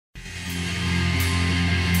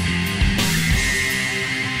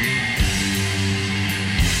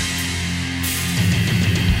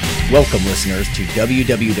Welcome, listeners, to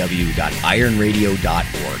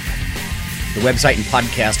www.ironradio.org, the website and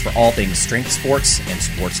podcast for all things strength sports and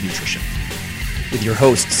sports nutrition. With your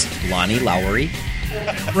hosts, Lonnie Lowery.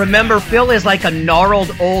 Remember, Phil is like a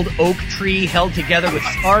gnarled old oak tree held together with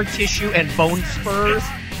scar tissue and bone spurs.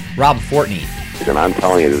 Rob Fortney. And I'm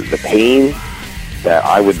telling you, the pain that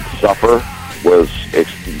I would suffer was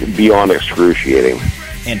beyond excruciating.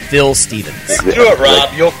 And Phil Stevens. Do it,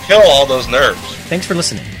 Rob. You'll kill all those nerves. Thanks for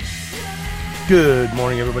listening. Good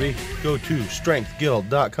morning, everybody. Go to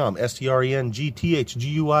strengthguild.com,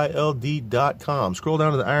 strengthguild.com. Scroll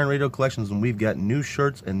down to the Iron Radio collections, and we've got new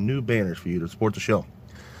shirts and new banners for you to support the show.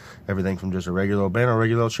 Everything from just a regular old banner,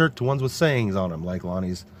 regular old shirt, to ones with sayings on them, like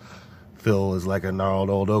Lonnie's Phil is like a gnarled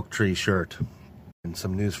old oak tree shirt. And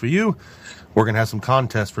some news for you, we're going to have some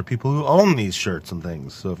contests for people who own these shirts and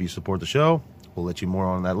things. So if you support the show, we'll let you more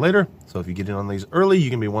on that later. So if you get in on these early, you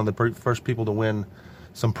can be one of the first people to win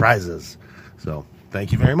some prizes. So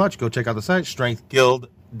thank you very much. Go check out the site,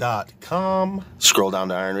 strengthguild.com. Scroll down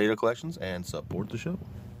to Iron Radio Collections and support the show.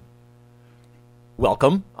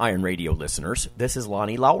 Welcome, Iron Radio listeners. This is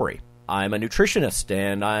Lonnie Lowery. I'm a nutritionist,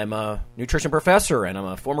 and I'm a nutrition professor, and I'm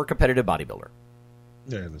a former competitive bodybuilder.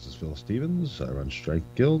 And this is Phil Stevens. I run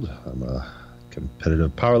Strength Guild. I'm a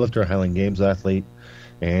competitive powerlifter, Highland Games athlete,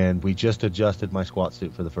 and we just adjusted my squat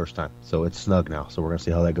suit for the first time. So it's snug now, so we're going to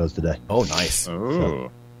see how that goes today. Oh, nice.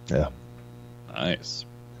 Oh, yeah. Nice.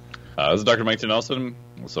 This is Dr. Mike T. Nelson,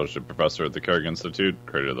 Associate Professor at the Carrick Institute,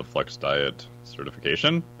 creator of the Flex Diet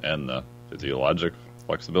certification and the Physiologic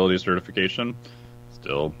Flexibility certification.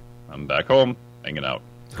 Still, I'm back home, hanging out.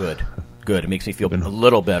 Good. It makes me feel a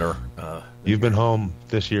little better. You've been home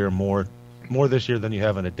this year more this year than you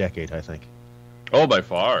have in a decade, I think. Oh, by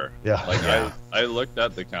far. Yeah. I looked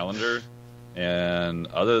at the calendar, and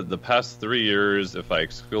the past 3 years, if I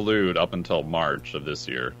exclude up until March of this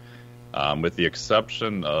year, with the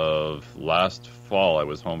exception of last fall, I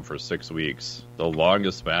was home for 6 weeks. The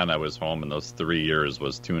longest span I was home in those 3 years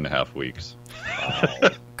was 2.5 weeks. Wow.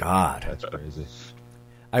 God. That's crazy.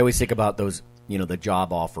 I always think about those, the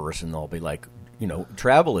job offers, and they'll be like,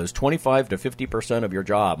 travel is 25 to 50% of your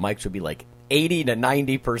job. Mike's would be like 80 to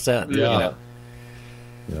 90%. Yeah.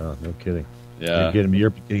 Yeah, no kidding. Yeah. You're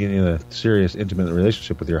getting in a serious, intimate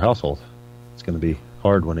relationship with your household. It's going to be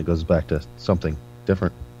hard when it goes back to something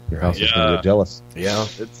different. Your house is going to get jealous. Yeah.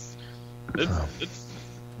 It's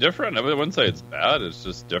different. I wouldn't say it's bad. It's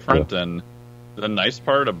just different. Yeah. And the nice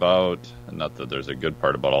part about, not that there's a good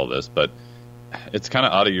part about all this, but it's kind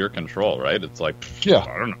of out of your control, right? It's like, I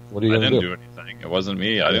don't know. What are you I going didn't to do? anything. It wasn't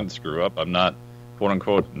me. Yeah. I didn't screw up. I'm not, quote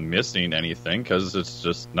unquote, missing anything because it's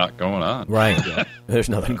just not going on. Right. Yeah. There's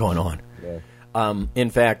nothing going on. Yeah. In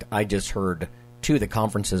fact, I just heard two of the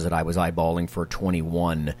conferences that I was eyeballing for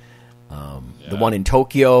 21. The one in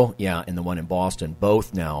Tokyo, and the one in Boston,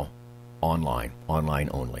 both now online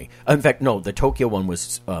only. In fact, no, the Tokyo one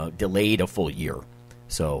was delayed a full year.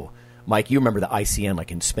 So, Mike, you remember the ICN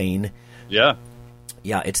like in Spain? Yeah.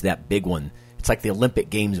 Yeah, it's that big one. It's like the Olympic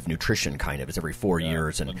Games of nutrition, kind of. It's every 4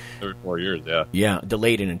 years. And every 4 years, yeah. Yeah,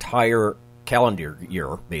 delayed an entire calendar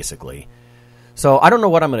year, basically. So I don't know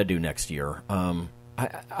what I'm going to do next year.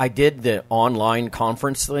 I did the online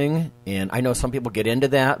conference thing, and I know some people get into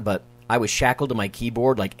that, but I was shackled to my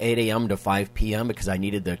keyboard like 8 a.m. to 5 p.m. because I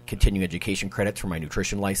needed the continuing education credits for my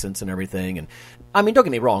nutrition license and everything. And I mean, don't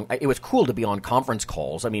get me wrong, it was cool to be on conference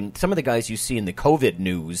calls. I mean, some of the guys you see in the COVID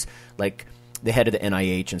news, like the head of the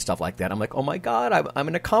NIH and stuff like that, I'm like, oh my God, I'm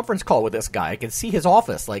in a conference call with this guy. I can see his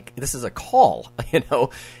office. Like, this is a call, It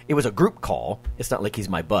was a group call. It's not like he's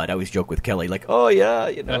my bud. I always joke with Kelly, like, oh yeah,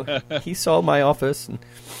 he saw my office, and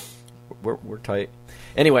we're tight.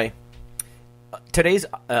 Anyway, today's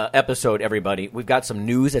episode, everybody, we've got some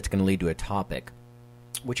news that's going to lead to a topic,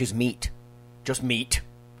 which is meat. Just meat.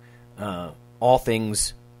 All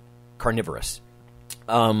things carnivorous.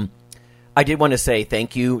 I did want to say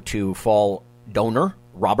thank you to fall donor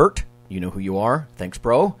Robert. You know who you are. Thanks,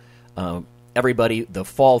 bro. Everybody, the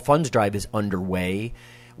fall funds drive is underway,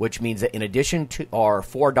 which means that in addition to our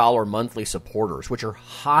 $4 monthly supporters, which are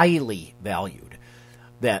highly valued,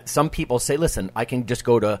 that some people say, listen, I can just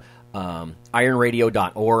go to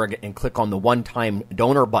ironradio.org and click on the one-time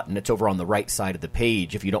donor button. It's over on the right side of the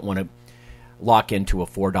page if you don't want to lock into a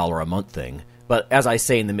 $4 a month thing. But as I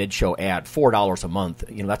say in the mid-show ad, $4 a month,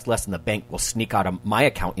 that's less than the bank will sneak out of my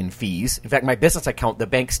account in fees. In fact, my business account, the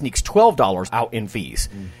bank sneaks $12 out in fees.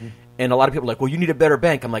 Mm-hmm. And a lot of people are like, well, you need a better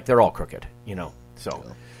bank. I'm like, they're all crooked, So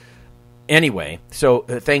anyway,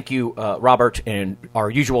 thank you, Robert, and our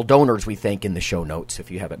usual donors we thank in the show notes if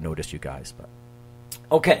you haven't noticed, you guys. But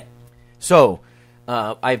okay, so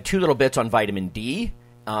I have two little bits on vitamin D.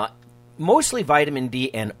 mostly vitamin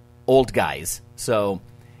D and old guys. So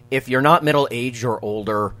if you're not middle-aged or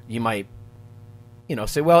older, you might,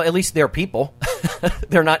 say, well, at least they're people.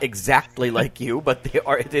 They're not exactly like you, but they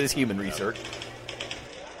are. It is human research.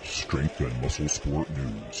 Strength and muscle sport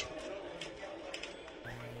news.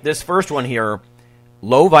 This first one here,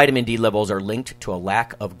 low vitamin D levels are linked to a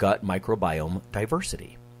lack of gut microbiome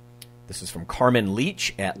diversity. This is from Carmen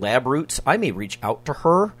Leach at LabRoots. I may reach out to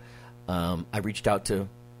her. I reached out to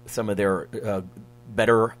some of their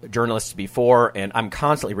better journalists before, and I'm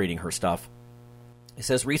constantly reading her stuff. It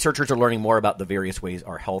says researchers are learning more about the various ways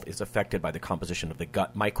our health is affected by the composition of the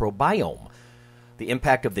gut microbiome, the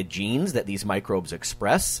impact of the genes that these microbes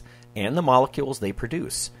express, and the molecules they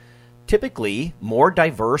produce. Typically, more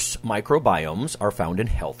diverse microbiomes are found in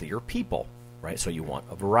healthier people, right? So you want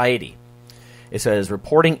a variety. It says,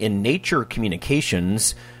 reporting in Nature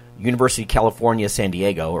Communications, University of California, San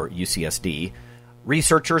Diego, or UCSD,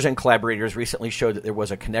 researchers and collaborators recently showed that there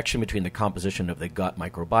was a connection between the composition of the gut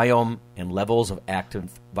microbiome and levels of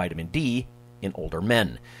active vitamin D in older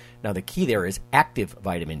men. Now, the key there is active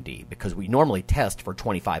vitamin D, because we normally test for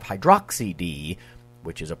 25-hydroxy-D,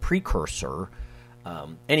 which is a precursor.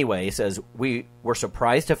 Anyway, it says, we were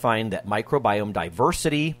surprised to find that microbiome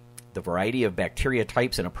diversity, the variety of bacteria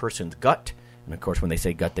types in a person's gut, and of course when they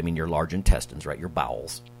say gut, they mean your large intestines, right, your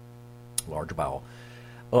bowels, large bowel,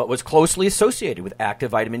 was closely associated with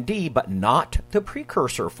active vitamin D, but not the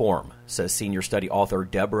precursor form, says senior study author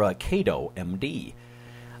Deborah Cato, MD.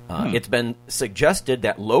 It's been suggested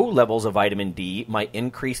that low levels of vitamin D might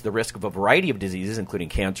increase the risk of a variety of diseases, including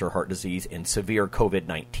cancer, heart disease, and severe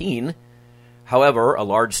COVID-19. However, a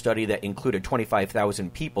large study that included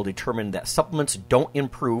 25,000 people determined that supplements don't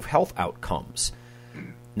improve health outcomes.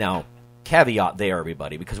 Now, caveat there,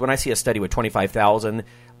 everybody, because when I see a study with 25,000,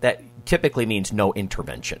 that typically means no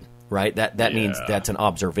intervention, right? That means that's an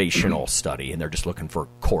observational study, and they're just looking for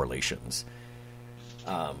correlations.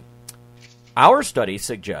 Our study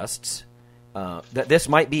suggests that this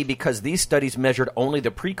might be because these studies measured only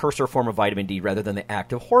the precursor form of vitamin D rather than the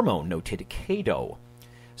active hormone, noted Cato.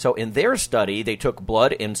 So in their study, they took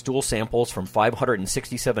blood and stool samples from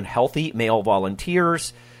 567 healthy male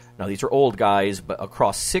volunteers. Now, these are old guys, but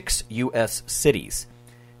across 6 U.S. cities.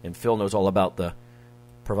 And Phil knows all about the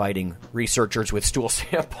providing researchers with stool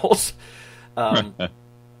samples.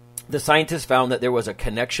 The scientists found that there was a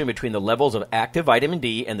connection between the levels of active vitamin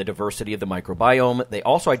D and the diversity of the microbiome. They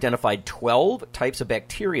also identified 12 types of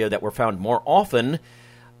bacteria that were found more often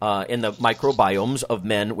in the microbiomes of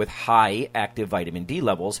men with high active vitamin D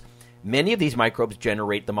levels. Many of these microbes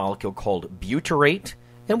generate the molecule called butyrate,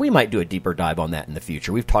 and we might do a deeper dive on that in the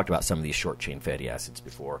future. We've talked about some of these short-chain fatty acids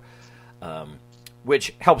before,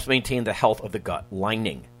 which helps maintain the health of the gut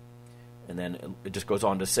lining. And then it just goes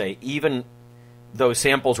on to say, even though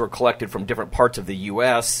samples were collected from different parts of the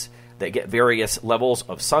U.S. that get various levels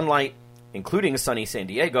of sunlight, including sunny San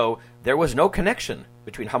Diego, there was no connection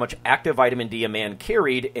between how much active vitamin D a man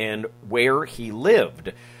carried and where he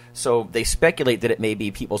lived. So they speculate that it may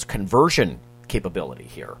be people's conversion capability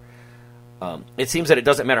here. It seems that it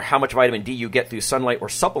doesn't matter how much vitamin D you get through sunlight or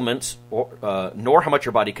supplements, nor how much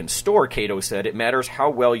your body can store, Cato said. It matters how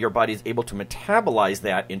well your body is able to metabolize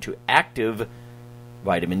that into active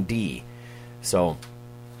vitamin D. So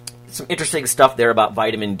some interesting stuff there about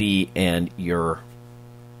vitamin D and your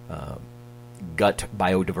gut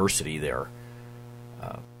biodiversity there.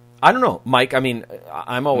 I don't know, Mike. I mean,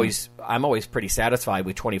 I'm always pretty satisfied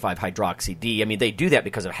with 25-hydroxy-D. I mean, they do that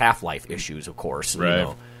because of half-life issues, of course. Right. You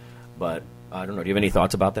know, but I don't know. Do you have any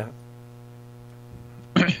thoughts about that?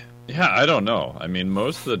 Yeah, I don't know. I mean,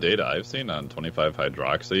 most of the data I've seen on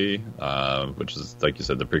 25-hydroxy, which is, like you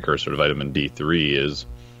said, the precursor to vitamin D3,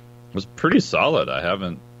 was pretty solid. I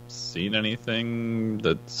haven't seen anything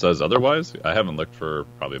that says otherwise. I haven't looked for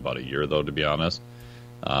probably about a year, though, to be honest.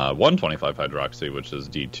 125-hydroxy, which is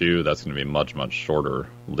D2, that's going to be much, much shorter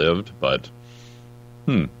lived. But,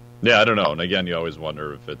 yeah, I don't know. And again, you always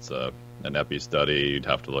wonder if it's an epi study. You'd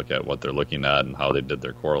have to look at what they're looking at and how they did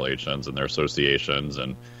their correlations and their associations.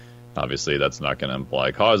 And obviously, that's not going to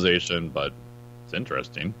imply causation, but it's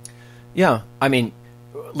interesting. Yeah, I mean,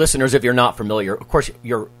 listeners, if you're not familiar, of course,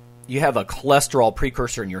 you have a cholesterol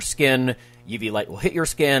precursor in your skin. UV light will hit your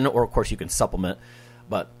skin, or of course you can supplement.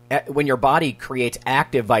 But when your body creates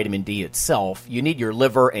active vitamin D itself, you need your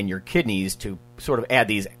liver and your kidneys to sort of add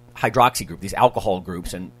these hydroxy groups, these alcohol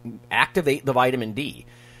groups, and activate the vitamin D.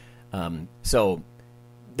 So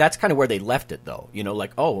that's kind of where they left it, though. You know,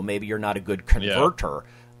 like, oh, well, maybe you're not a good converter.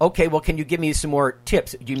 Yeah. Okay, well, can you give me some more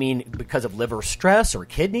tips? Do you mean because of liver stress or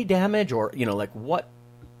kidney damage, or, you know, like what?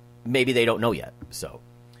 Maybe they don't know yet. So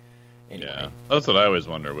Anyway. Yeah, that's what I always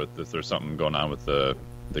wonder with if there's something going on with the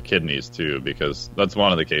kidneys too, because that's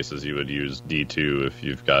one of the cases you would use D2 if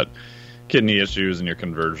you've got kidney issues and your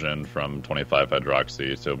conversion from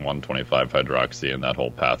 25-hydroxy to 125-hydroxy, and that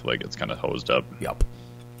whole pathway gets kind of hosed up. Yep.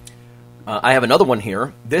 I have another one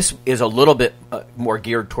here. This is a little bit more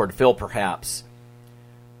geared toward Phil, perhaps.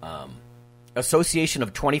 Association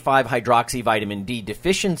of 25-hydroxy vitamin D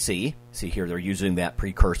deficiency, see here they're using that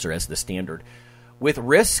precursor as the standard, with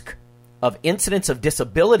risk of incidence of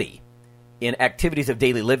disability in activities of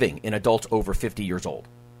daily living in adults over 50 years old.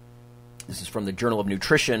 This is from the Journal of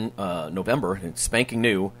Nutrition, November. It's spanking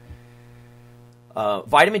new.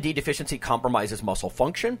 Vitamin D deficiency compromises muscle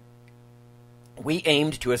function. We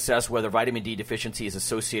aimed to assess whether vitamin D deficiency is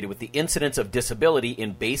associated with the incidence of disability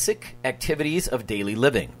in basic activities of daily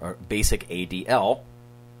living, or basic ADL.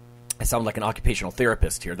 I sound like an occupational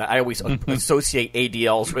therapist here. I always associate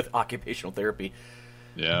ADLs with occupational therapy.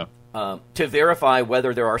 Yeah. To verify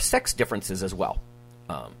whether there are sex differences as well.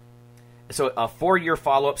 So a 4-year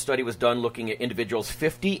follow-up study was done looking at individuals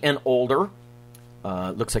 50 and older.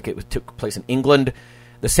 Looks like it took place in England.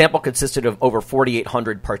 The sample consisted of over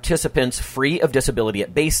 4,800 participants free of disability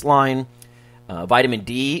at baseline. Vitamin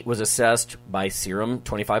D was assessed by serum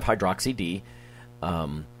 25-hydroxy-D.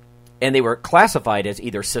 And they were classified as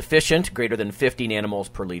either sufficient, greater than 50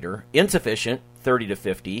 nanomoles per liter, insufficient, 30 to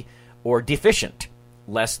 50, or deficient,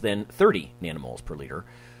 less than 30 nanomoles per liter.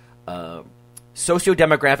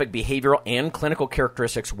 Sociodemographic, behavioral, and clinical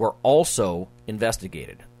characteristics were also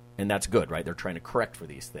investigated. And that's good, right? They're trying to correct for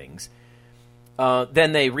these things.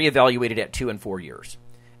 Then they reevaluated at 2 and 4 years.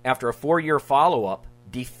 After a 4-year follow-up,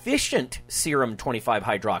 deficient serum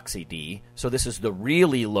 25-hydroxy-D, so this is the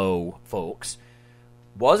really low folks,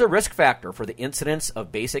 was a risk factor for the incidence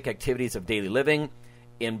of basic activities of daily living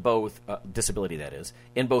in both, disability that is,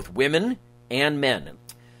 in both women and men.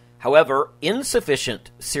 However, insufficient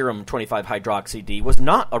serum 25-hydroxy-D was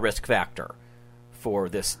not a risk factor for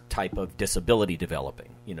this type of disability developing,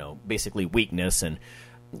 basically weakness and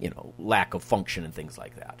lack of function and things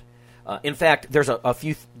like that. In fact, there's a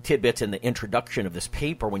few tidbits in the introduction of this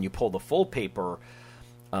paper when you pull the full paper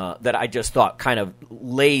that I just thought kind of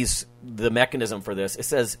lays the mechanism for this. It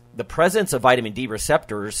says the presence of vitamin D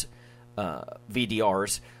receptors,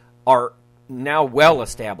 VDRs, are now well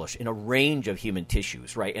established in a range of human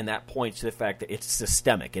tissues, right? And that points to the fact that it's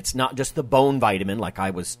systemic. It's not just the bone vitamin like I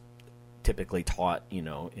was typically taught,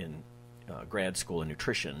 in grad school in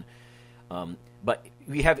nutrition. But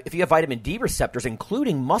if you have vitamin D receptors,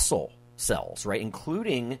 including muscle cells, right,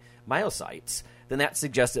 including myocytes, then that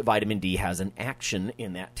suggests that vitamin D has an action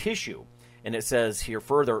in that tissue. And it says here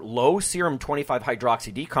further, low serum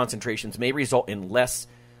 25-hydroxy-D concentrations may result in less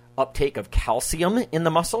uptake of calcium in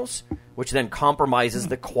the muscles, which then compromises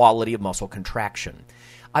the quality of muscle contraction.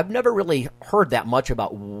 I've never really heard that much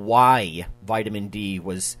about why vitamin D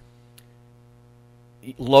was,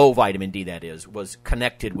 low vitamin D that is, was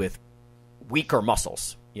connected with weaker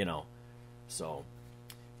muscles, So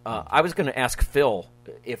I was going to ask Phil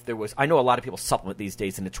if there was, I know a lot of people supplement these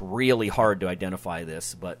days and it's really hard to identify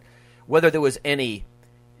this, but whether there was any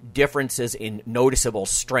differences in noticeable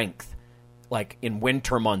strength, like in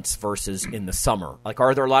winter months versus in the summer. Like,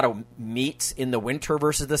 are there a lot of meets in the winter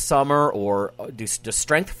versus the summer, or does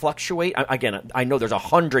strength fluctuate? Again, I know there's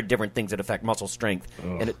 100 different things that affect muscle strength,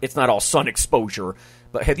 and it's not all sun exposure.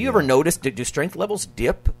 But have you ever noticed, do strength levels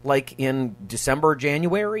dip like in December,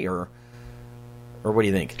 January, or what do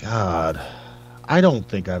you think? God, I don't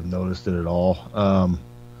think I've noticed it at all.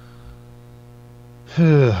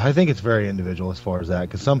 I think it's very individual as far as that,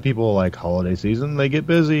 because some people, like holiday season, they get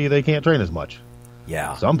busy, they can't train as much.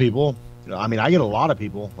 Yeah. Some people, I get a lot of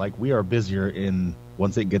people, like we are busier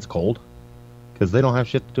once it gets cold, because they don't have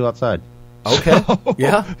shit to do outside. Okay. So,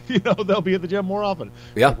 yeah. They'll be at the gym more often.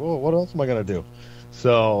 Yeah. Like, well, what else am I going to do?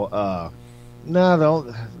 So,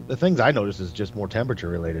 the things I notice is just more temperature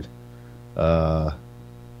related.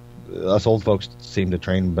 Us old folks seem to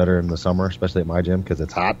train better in the summer, especially at my gym, because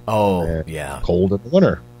it's hot. Oh, yeah. Cold in the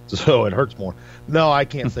winter, so it hurts more. No, I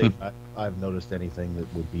can't say I've noticed anything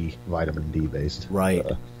that would be vitamin D based. Right.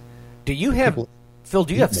 Do you have, Phil,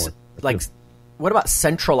 what about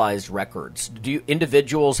centralized records? Do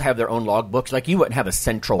individuals have their own logbooks? Like, you wouldn't have a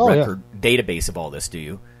central record database of all this, do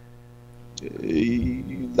you?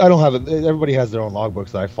 I don't have it. Everybody has their own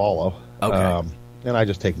logbooks that I follow. Okay. And I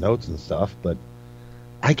just take notes and stuff, but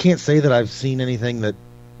I can't say that I've seen anything that.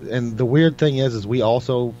 And the weird thing is we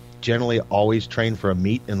also generally always train for a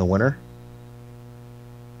meet in the winter.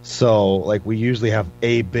 So, like, we usually have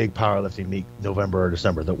a big powerlifting meet November or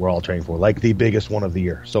December that we're all training for, like the biggest one of the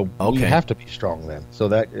year. So we have to be strong then. So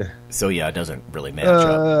that. So yeah, it doesn't really match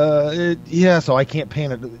up. So I can't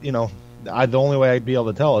pan it. You know, the only way I'd be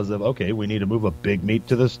able to tell is that we need to move a big meet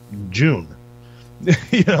to this June.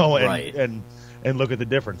 You know, and look at the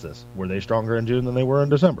differences. Were they stronger in June than they were in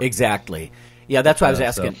December? Exactly. Yeah, that's why I was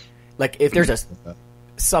asking. Like, if there's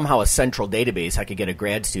somehow a central database, I could get a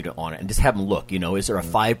grad student on it and just have them look, you know, is there a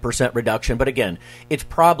 5% reduction? But again, it's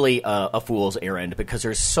probably a fool's errand because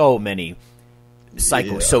there's so many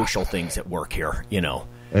psychosocial things at work here, you know.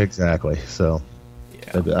 Exactly. So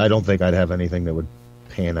I don't think I'd have anything that would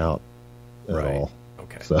pan out at all.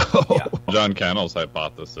 Okay. So John Cannell's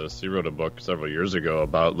hypothesis, he wrote a book several years ago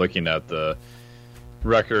about looking at the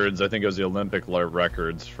records. I think it was the Olympic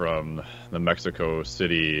records from the Mexico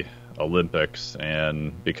City Olympics,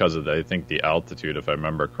 and because of I think the altitude, if I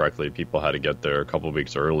remember correctly, people had to get there a couple of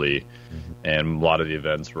weeks early, and a lot of the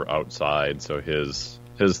events were outside. So his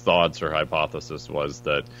thoughts or hypothesis was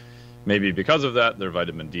that maybe because of that, their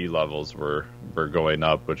vitamin D levels were going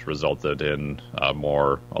up, which resulted in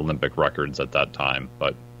more Olympic records at that time.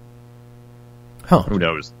 But who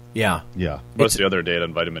knows? Yeah. Most of the other data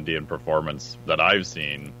on vitamin D and performance that I've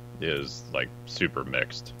seen is like super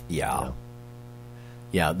mixed.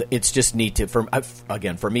 Yeah, it's just neat to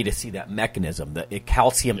for me to see that mechanism, the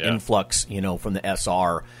calcium influx, you know, from the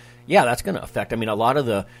SR. Yeah, that's going to affect. I mean, a lot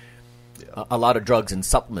of drugs and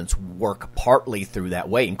supplements work partly through that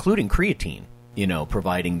way, including creatine. You know,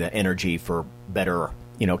 providing the energy for better,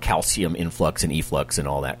 you know, calcium influx and efflux and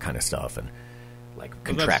all that kind of stuff, and like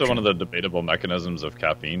contraction. That's one of the debatable mechanisms of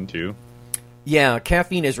caffeine too. Yeah,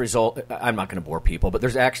 caffeine is I'm not going to bore people, but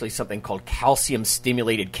there's actually something called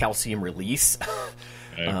calcium-stimulated calcium release.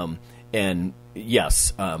 Okay. And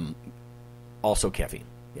yes, also caffeine.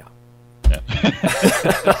 Yeah.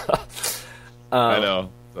 I know,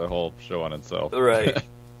 the whole show on itself. Right.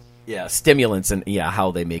 Yeah, stimulants and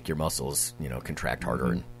how they make your muscles, you know, contract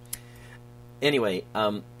harder. And anyway,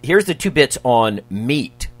 here's the 2 bits on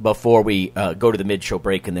meat before we go to the mid-show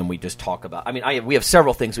break, and then we just talk about. I mean, we have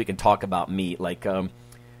several things we can talk about meat, like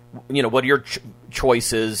you know, what are your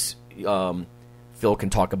choices? Phil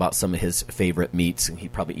can talk about some of his favorite meats, and he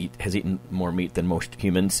probably has eaten more meat than most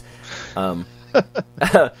humans.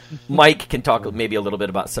 Mike can talk maybe a little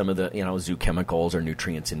bit about some of the, you know, zoochemicals or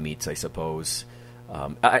nutrients in meats, I suppose.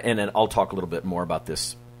 And then I'll talk a little bit more about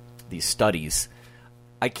these studies.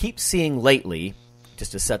 I keep seeing lately,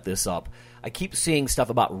 just to set this up, I keep seeing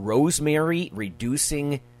stuff about rosemary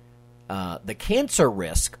reducing the cancer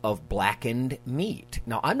risk of blackened meat.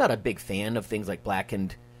 Now, I'm not a big fan of things like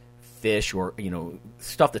blackened fish or, you know,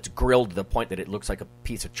 stuff that's grilled to the point that it looks like a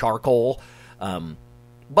piece of charcoal.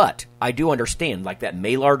 But I do understand, like, that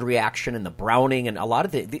Maillard reaction and the browning, and a lot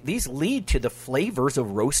of these lead to the flavors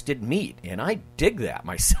of roasted meat, and I dig that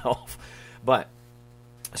myself. But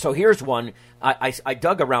so here's one. I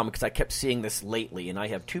dug around because I kept seeing this lately, and I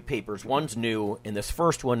have 2 papers. One's new, and this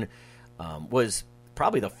first one was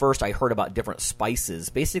probably the first I heard about different spices,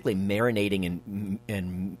 basically marinating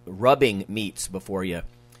and rubbing meats before you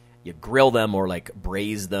grill them or like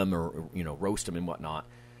braise them or, you know, roast them and whatnot.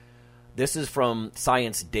 This is from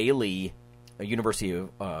Science Daily, University of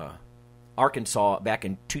Arkansas, back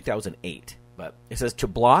in 2008. But it says, to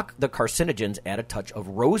block the carcinogens, add a touch of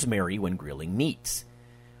rosemary when grilling meats.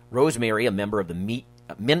 Rosemary, a member of the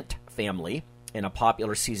mint family and a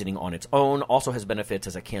popular seasoning on its own, also has benefits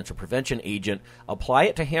as a cancer prevention agent. Apply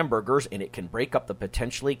it to hamburgers, and it can break up the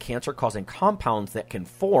potentially cancer-causing compounds that can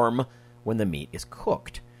form when the meat is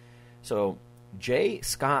cooked. So J.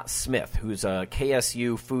 Scott Smith, who's a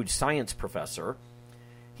KSU food science professor,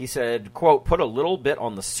 he said, quote, put a little bit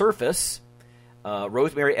on the surface.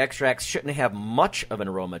 Rosemary extracts shouldn't have much of an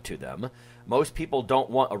aroma to them. Most people don't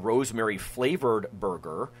want a rosemary-flavored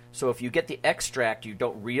burger, so if you get the extract, you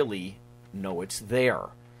don't really know it's there.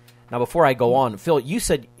 Now, before I go on, Phil, you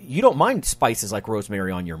said you don't mind spices like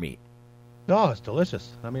rosemary on your meat. No, it's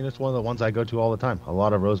delicious. I mean, it's one of the ones I go to all the time. A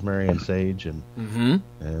lot of rosemary and sage and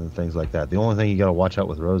things like that. The only thing you got to watch out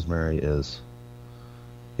with rosemary is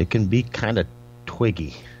it can be kind of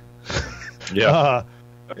twiggy. Yeah.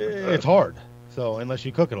 It's hard. So unless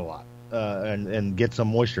you cook it a lot and get some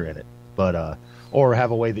moisture in it, but or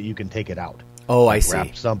have a way that you can take it out. Oh, I see.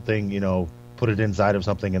 Wrap something, you know, put it inside of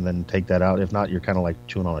something and then take that out. If not, you're kind of like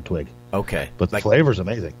chewing on a twig. Okay. But the flavor's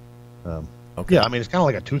amazing. Okay. Yeah, I mean, it's kind of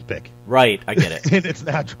like a toothpick. Right, I get it. In its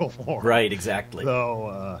natural form. Right, exactly.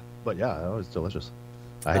 So, but yeah, it was delicious.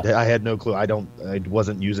 I had no clue. I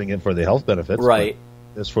wasn't using it for the health benefits. Right.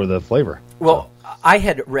 It's for the flavor. Well, I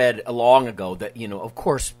had read long ago that, you know, of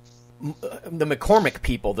course, the McCormick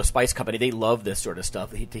people, the spice company, they love this sort of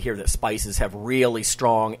stuff. To hear that spices have really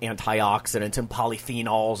strong antioxidants and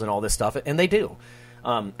polyphenols and all this stuff, and they do.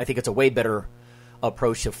 I think it's a way better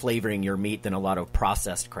approach to flavoring your meat than a lot of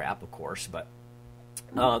processed crap, of course. But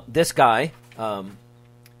this guy,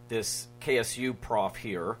 this KSU prof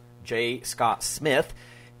here, J. Scott Smith,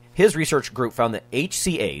 his research group found that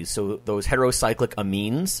HCAs, so those heterocyclic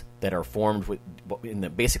amines that are formed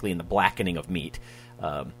basically in the blackening of meat,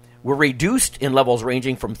 were reduced in levels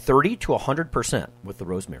ranging from 30 to 100% with the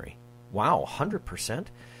rosemary. Wow, 100%?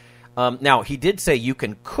 Now, he did say you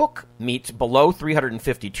can cook meats below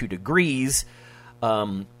 352 degrees,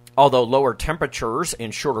 although lower temperatures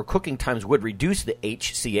and shorter cooking times would reduce the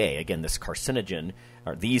HCA, again, this carcinogen,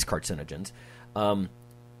 or these carcinogens.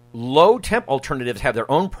 Low temp alternatives have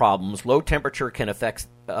their own problems. Low temperature can affect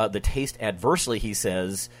the taste adversely, he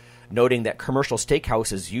says, noting that commercial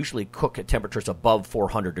steakhouses usually cook at temperatures above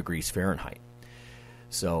 400 degrees Fahrenheit.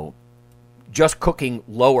 So just cooking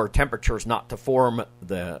lower temperatures not to form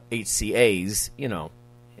the HCAs,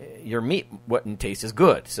 your meat wouldn't taste as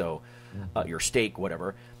good. So your steak,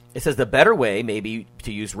 whatever. It says the better way may be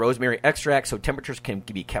to use rosemary extract so temperatures can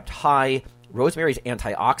be kept high. Rosemary's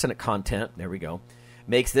antioxidant content, there we go,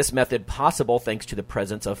 makes this method possible thanks to the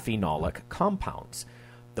presence of phenolic compounds.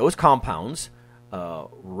 Those compounds,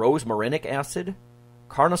 rosmarinic acid,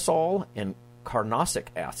 carnosol, and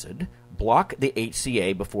carnosic acid, block the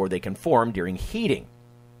HCA before they can form during heating.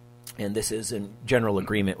 And this is in general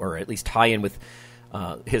agreement, or at least tie in with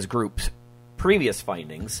his group's previous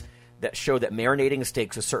findings that show that marinating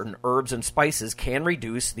steaks with certain herbs and spices can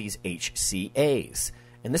reduce these HCAs.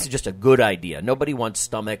 And this is just a good idea. Nobody wants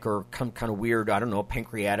stomach or kind of weird,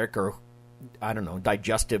 pancreatic or,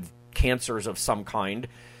 digestive cancers of some kind.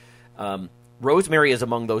 Rosemary is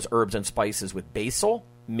among those herbs and spices with basil,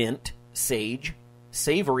 mint, sage,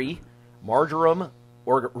 savory, marjoram,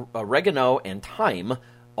 oregano, and thyme,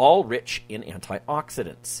 all rich in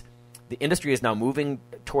antioxidants. The industry is now moving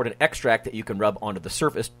toward an extract that you can rub onto the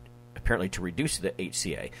surface, apparently to reduce the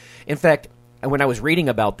HCA. In fact, when I was reading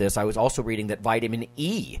about this, I was also reading that vitamin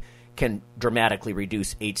E can dramatically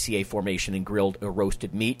reduce HCA formation in grilled or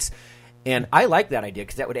roasted meats. And I like that idea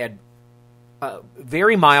because that would add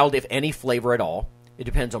very mild, if any, flavor at all. It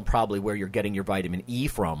depends on probably where you're getting your vitamin E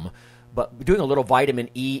from. But doing a little vitamin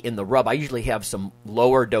E in the rub, I usually have some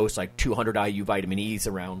lower dose, like 200 IU vitamin E's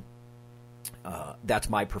around. That's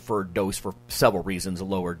my preferred dose for several reasons, a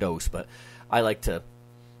lower dose. But I like to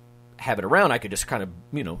have it around. I could just kind of,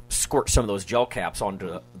 squirt some of those gel caps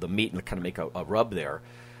onto the meat and kind of make a rub there.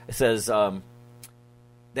 It says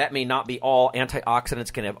that may not be all.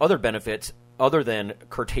 Antioxidants can have other benefits other than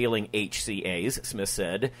curtailing HCAs, Smith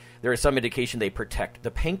said. There is some indication they protect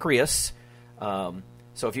the pancreas.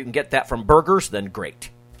 So if you can get that from burgers, then great.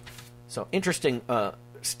 So interesting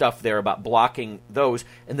stuff there about blocking those.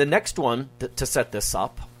 And the next one, to set this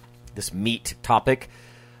up, this meat topic,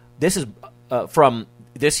 this is from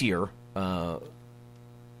this year,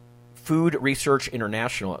 Food Research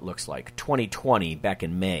International, it looks like, 2020, back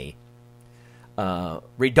in May.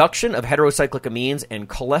 Reduction of heterocyclic amines and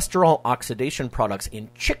cholesterol oxidation products in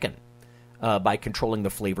chicken by controlling the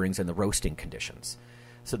flavorings and the roasting conditions.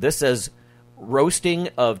 So this says roasting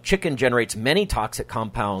of chicken generates many toxic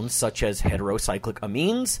compounds such as heterocyclic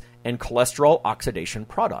amines and cholesterol oxidation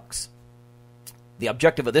products. The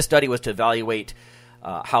objective of this study was to evaluate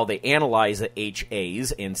how they analyze the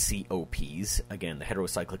HAs and COPs, again, the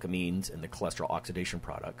heterocyclic amines and the cholesterol oxidation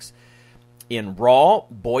products, in raw,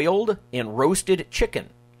 boiled, and roasted chicken,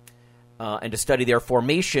 and to study their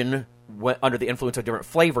formation under the influence of different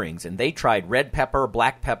flavorings. And they tried red pepper,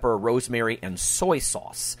 black pepper, rosemary, and soy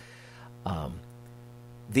sauce.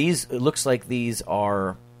 It looks like these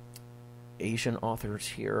are Asian authors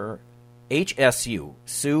here. HSU,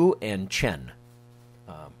 Su and Chen.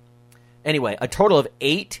 Anyway, a total of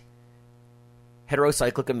 8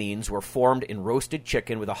 heterocyclic amines were formed in roasted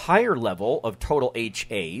chicken with a higher level of total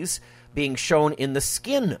HAs being shown in the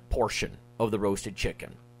skin portion of the roasted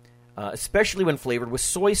chicken, especially when flavored with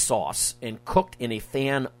soy sauce and cooked in a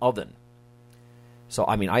fan oven. So,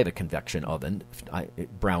 I have a convection oven.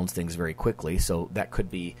 It browns things very quickly, so that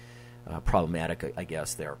could be problematic, I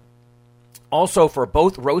guess, there. Also, for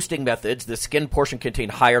both roasting methods, the skin portion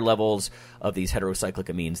contained higher levels of these heterocyclic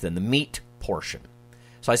amines than the meat portion.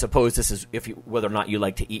 So I suppose this is whether or not you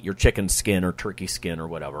like to eat your chicken skin or turkey skin or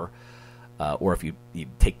whatever, or if you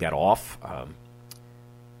take that off.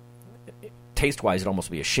 Taste-wise, it'd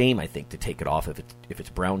almost be a shame, I think, to take it off if it's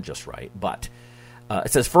browned just right. But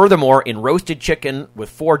it says, furthermore, in roasted chicken with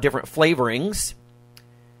 4 different flavorings,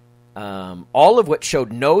 all of which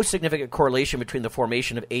showed no significant correlation between the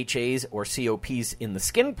formation of HAs or COPs in the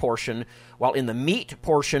skin portion, while in the meat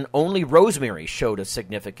portion, only rosemary showed a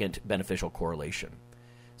significant beneficial correlation.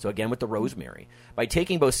 So again, with the rosemary. By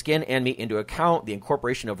taking both skin and meat into account, the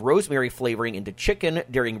incorporation of rosemary flavoring into chicken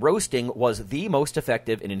during roasting was the most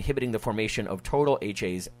effective in inhibiting the formation of total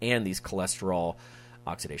HAs and these cholesterol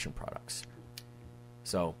oxidation products.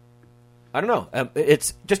 So, I don't know.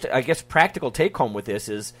 It's just, I guess, practical take-home with this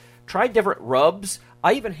is try different rubs.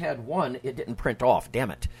 I even had one, it didn't print off, damn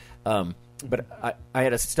it. But I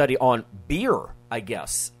had a study on beer, I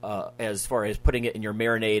guess, as far as putting it in your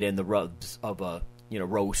marinade and the rubs of a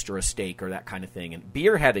roast or a steak or that kind of thing. And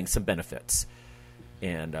beer having some benefits.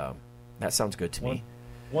 And that sounds good to me.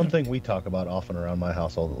 One thing we talk about often around my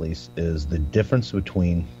household, at least, is the difference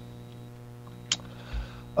between,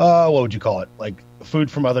 what would you call it? Like food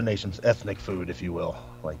from other nations, ethnic food, if you will.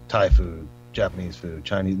 Like Thai food, Japanese food,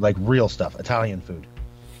 Chinese, like real stuff, Italian food,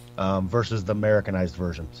 versus the Americanized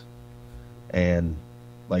versions. And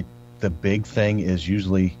like the big thing is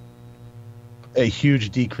usually a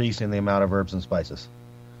huge decrease in the amount of herbs and spices.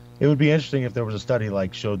 It would be interesting if there was a study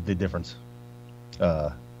like showed the difference.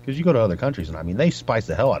 Because you go to other countries and I mean they spice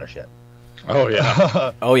the hell out of shit. Oh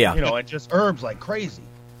yeah, oh yeah. And just herbs like crazy.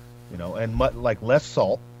 And like less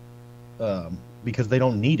salt because they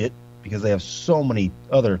don't need it because they have so many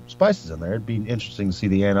other spices in there. It'd be interesting to see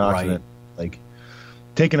the antioxidant, right. Like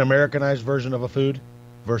take an Americanized version of a food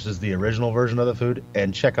versus the original version of the food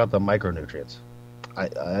and check out the micronutrients.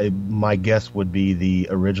 My guess would be the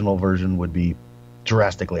original version would be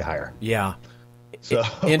drastically higher. Yeah. So.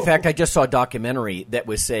 In fact, I just saw a documentary that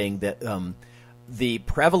was saying that the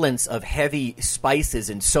prevalence of heavy spices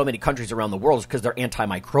in so many countries around the world is because they're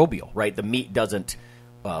antimicrobial, right? The meat doesn't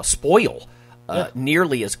spoil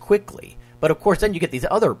nearly as quickly. But, of course, then you get these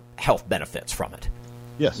other health benefits from it.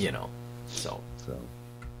 Yes. So.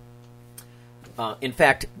 In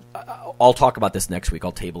fact, I'll talk about this next week.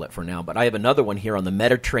 I'll table it for now. But I have another one here on the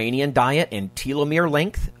Mediterranean diet and telomere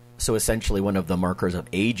length. So essentially one of the markers of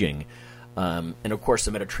aging. And, of course,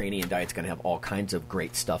 the Mediterranean diet's going to have all kinds of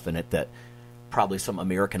great stuff in it that probably some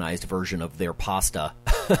Americanized version of their pasta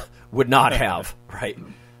would not have, right?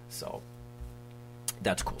 So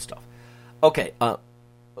that's cool stuff. Okay,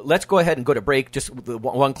 let's go ahead and go to break. Just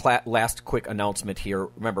one last quick announcement here.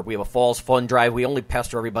 Remember, we have a Falls Fund Drive. We only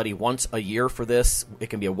pester everybody once a year for this. It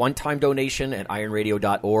can be a one-time donation at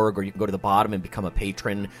ironradio.org, or you can go to the bottom and become a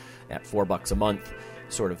patron at $4 a month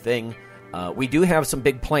sort of thing. We do have some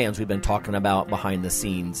big plans we've been talking about behind the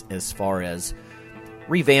scenes as far as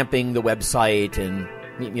revamping the website and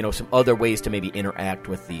some other ways to maybe interact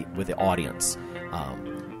with the audience.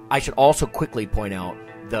 I should also quickly point out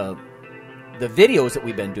the videos that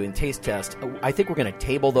we've been doing, taste test, I think we're going to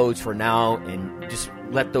table those for now and just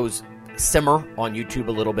let those simmer on YouTube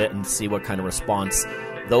a little bit and see what kind of response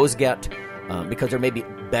those get, because there may be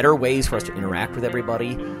better ways for us to interact with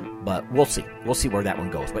everybody, but we'll see. We'll see where that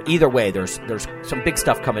one goes. But either way, there's some big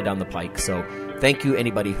stuff coming down the pike, so thank you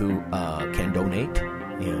anybody who can donate.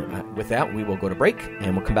 And with that, we will go to break,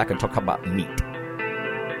 and we'll come back and talk about meat.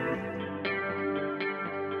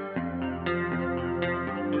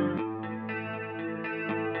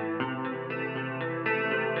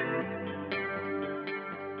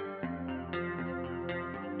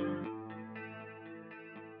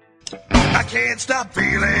 I can't stop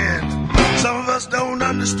feeling. Some of us don't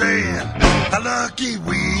understand how lucky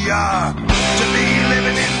we are to be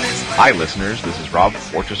living in this land. Hi, listeners. This is Rob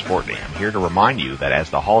Fortress Fortney. I'm here to remind you that as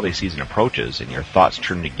the holiday season approaches and your thoughts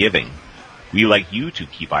turn to giving, we like you to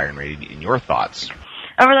keep Iron Radio in your thoughts.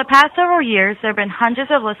 Over the past several years, there have been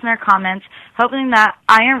hundreds of listener comments hoping that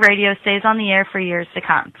Iron Radio stays on the air for years to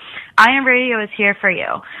come. Iron Radio is here for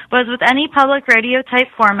you. But as with any public radio type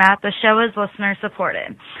format, the show is listener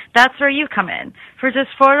supported. That's where you come in. For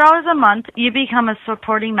just $4 a month, you become a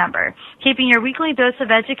supporting member, keeping your weekly dose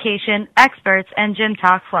of education, experts, and gym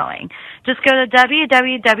talk flowing. Just go to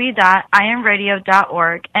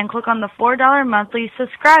www.ironradio.org and click on the $4 monthly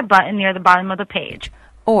subscribe button near the bottom of the page.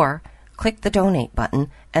 Or click the donate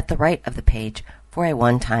button at the right of the page for a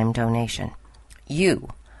one-time donation. You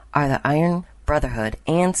are the Iron Brotherhood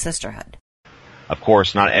and Sisterhood. Of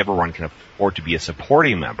course, not everyone can afford to be a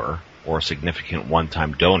supporting member or a significant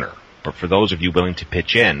one-time donor. But for those of you willing to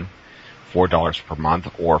pitch in, $4 per month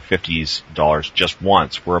or $50 just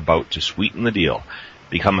once, we're about to sweeten the deal.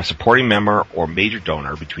 Become a supporting member or major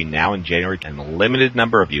donor between now and January, and a limited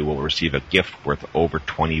number of you will receive a gift worth over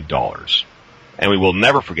 $20. And we will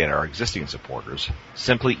never forget our existing supporters.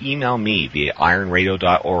 Simply email me via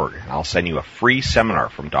ironradio.org, and I'll send you a free seminar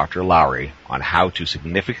from Dr. Lowry on how to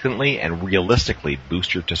significantly and realistically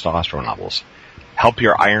boost your testosterone levels. Help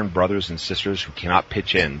your iron brothers and sisters who cannot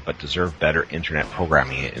pitch in but deserve better internet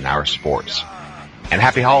programming in our sports. And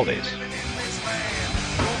happy holidays.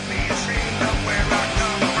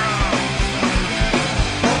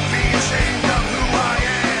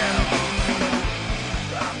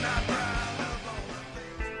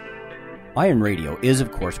 Iron Radio is,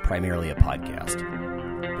 of course, primarily a podcast.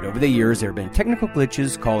 But over the years, there have been technical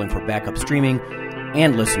glitches calling for backup streaming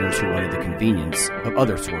and listeners who wanted the convenience of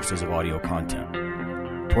other sources of audio content.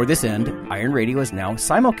 Toward this end, Iron Radio is now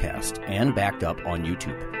simulcast and backed up on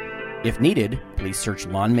YouTube. If needed, please search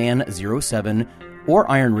Lawnman07 or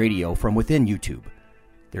Iron Radio from within YouTube.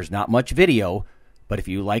 There's not much video, but if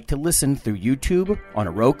you like to listen through YouTube on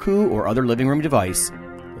a Roku or other living room device,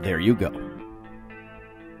 there you go.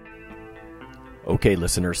 Okay,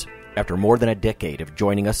 listeners, after more than a decade of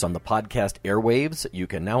joining us on the podcast airwaves, you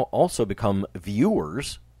can now also become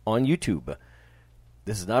viewers on YouTube.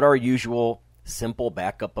 This is not our usual simple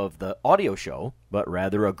backup of the audio show, but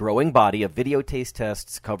rather a growing body of video taste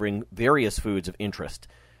tests covering various foods of interest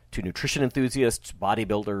to nutrition enthusiasts,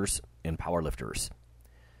 bodybuilders, and powerlifters.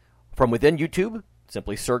 From within YouTube,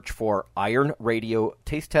 simply search for Iron Radio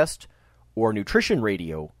Taste Test or Nutrition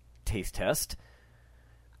Radio Taste Test.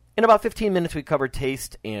 In about 15 minutes, we cover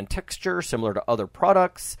taste and texture similar to other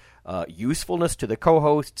products, usefulness to the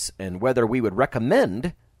co-hosts, and whether we would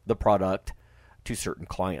recommend the product to certain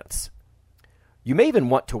clients. You may even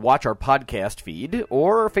want to watch our podcast feed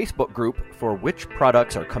or Facebook group for which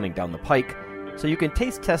products are coming down the pike so you can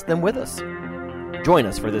taste test them with us. Join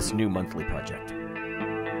us for this new monthly project.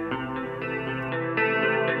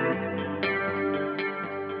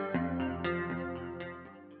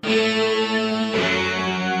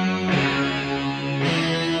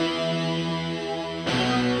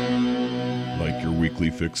 Weekly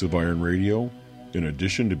fix of Iron Radio. In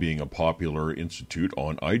addition to being a popular institute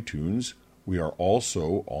on iTunes, we are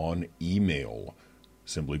also on email.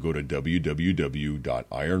 Simply go to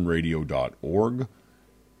www.ironradio.org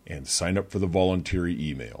and sign up for the voluntary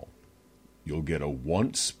email. You'll get a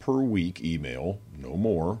once per week email, no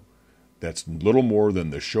more, that's little more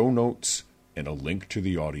than the show notes and a link to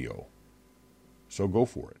the audio. So go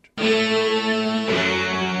for it.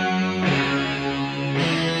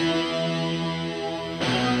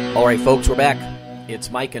 All right, folks, we're back.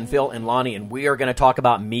 It's Mike and Phil and Lonnie, and we are going to talk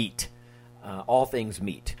about meat, all things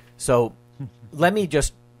meat. So let me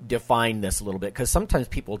just define this a little bit, because sometimes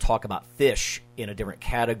people talk about fish in a different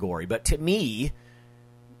category. But to me,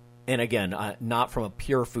 and again, not from a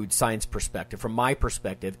pure food science perspective, from my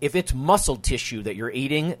perspective, if it's muscle tissue that you're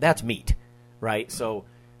eating, that's meat, right? So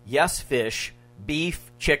yes, fish,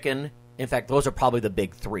 beef, chicken. In fact, those are probably the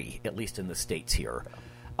big three, at least in the States here.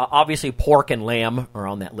 Obviously, pork and lamb are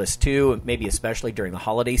on that list, too, maybe especially during the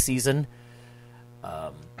holiday season.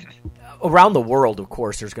 Around the world, of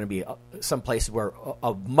course, there's going to be some places where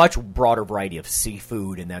a much broader variety of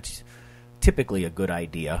seafood, and that's typically a good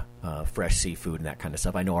idea, fresh seafood and that kind of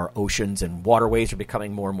stuff. I know our oceans and waterways are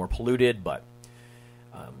becoming more and more polluted, but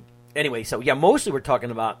anyway, so yeah, mostly we're talking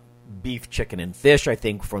about beef, chicken, and fish, I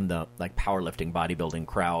think, from the powerlifting, bodybuilding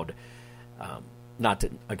crowd. Not to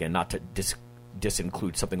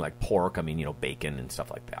disinclude something like pork, bacon and stuff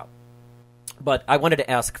like that. But I wanted to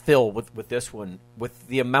ask Phil with this one, with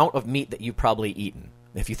the amount of meat that you've probably eaten,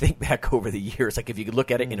 if you think back over the years, if you could look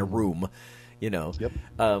at it in a room, Yep.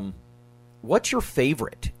 What's your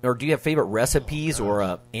favorite? Or do you have favorite recipes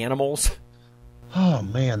or animals? Oh,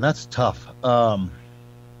 man, that's tough. I'm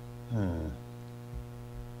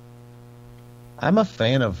a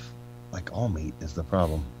fan of, all meat is the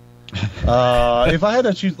problem. If I had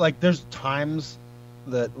to choose, there's times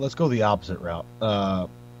that, let's go the opposite route.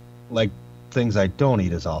 Things I don't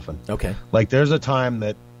eat as often. Okay. There's a time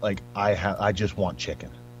that, I just want chicken.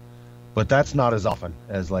 But that's not as often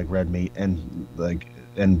as, red meat and,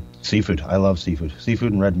 and seafood. I love seafood.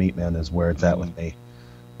 Seafood and red meat, man, is where it's at with me.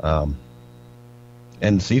 And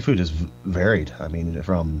seafood is varied.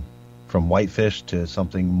 From whitefish to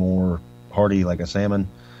something more hearty like a salmon.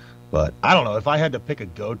 But I don't know. If I had to pick a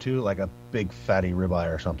go-to, a big fatty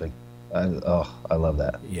ribeye or something, I love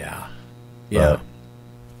that. Yeah.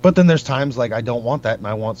 But then there's times I don't want that, and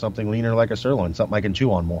I want something leaner like a sirloin, something I can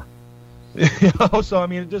chew on more. So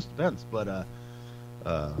it just depends. But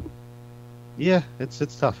yeah,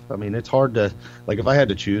 it's tough. It's hard to if I had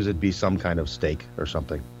to choose, it'd be some kind of steak or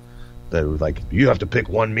something that would you have to pick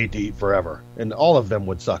one meat to eat forever, and all of them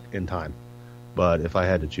would suck in time. But if I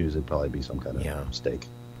had to choose, it'd probably be some kind of steak.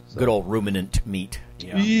 Good old ruminant meat.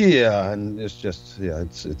 Yeah, and it's just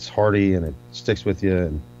it's hearty and it sticks with you,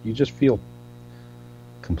 and you just feel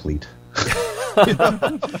complete.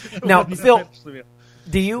 Now, Phil,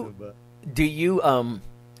 do you?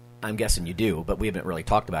 I'm guessing you do, but we haven't really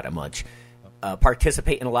talked about it much.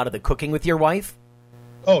 Participate in a lot of the cooking with your wife?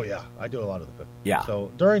 Oh yeah, I do a lot of the cooking. Yeah.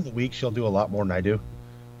 So during the week, she'll do a lot more than I do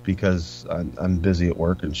because I'm busy at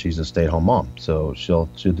work and she's a stay-at-home mom. So she'll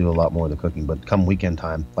do a lot more of the cooking. But come weekend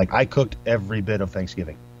time, like I cooked every bit of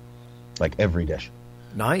Thanksgiving, like every dish.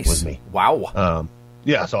 Nice. With me. Wow.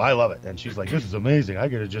 Yeah, so I love it, and she's like, "This is amazing." I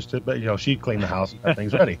get to just, she cleaned the house and got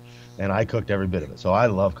things ready, and I cooked every bit of it. So I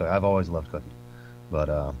love cooking. I've always loved cooking, but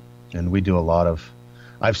and we do a lot of.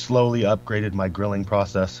 I've slowly upgraded my grilling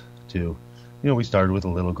process to, we started with a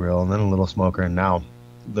little grill and then a little smoker, and now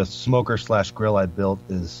the smoker/grill I built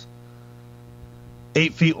is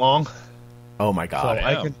 8 feet long. Oh my God!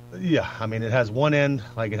 So it has one end,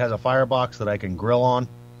 like it has a firebox that I can grill on,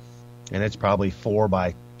 and it's probably 4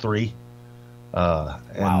 by 3.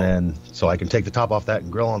 And then, so I can take the top off that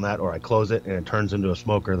and grill on that, or I close it and it turns into a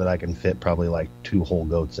smoker that I can fit probably like 2 whole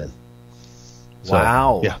goats in. So,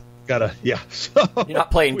 wow. Yeah. So, you're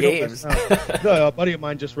not playing games. No, a buddy of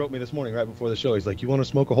mine just wrote me this morning right before the show. He's like, "You want to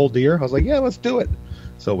smoke a whole deer?" I was like, "Yeah, let's do it."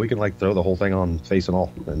 So we can like throw the whole thing on face and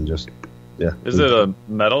all and just, yeah. Is it a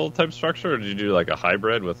metal type structure, or did you do like a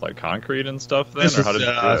hybrid with like concrete and stuff then? Or how did you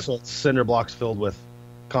do it? So it's cinder blocks filled with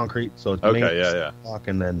concrete. So it's block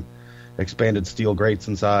and then expanded steel grates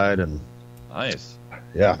inside, and nice.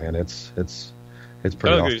 Yeah, man, it's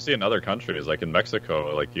pretty awesome. You see in other countries, like in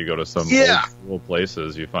Mexico, like you go to some old school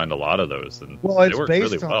places, you find a lot of those, and they work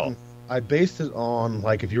really well. I based it on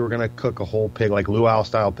like if you were going to cook a whole pig, like luau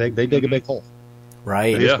style pig, they dig a big hole,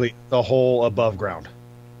 right? Basically, the hole above ground.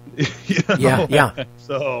 Yeah.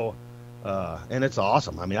 So, and it's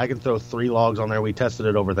awesome. I mean, I can throw 3 logs on there. We tested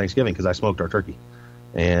it over Thanksgiving because I smoked our turkey,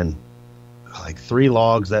 and like 3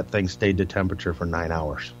 logs, that thing stayed to temperature for 9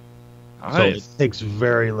 hours. Nice. So it takes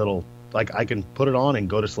very little. Like I can put it on and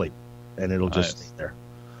go to sleep, and it'll just stay there.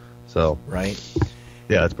 So right,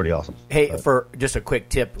 yeah, it's pretty awesome. Hey, for just a quick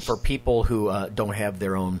tip for people who don't have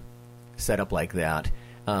their own setup like that,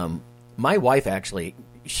 my wife actually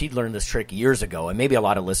she learned this trick years ago, and maybe a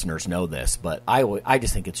lot of listeners know this, but I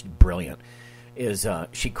just think it's brilliant. Is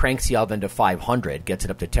she cranks the oven to 500, gets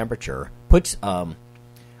it up to temperature, puts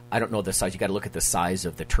I don't know the size. You got to look at the size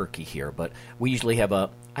of the turkey here, but we usually have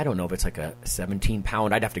I don't know if it's like a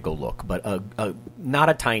 17-pound. I'd have to go look, but not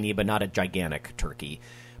a tiny, but not a gigantic turkey.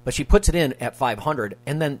 But she puts it in at 500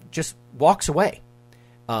 and then just walks away.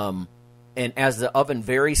 And as the oven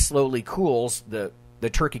very slowly cools, the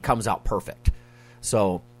turkey comes out perfect.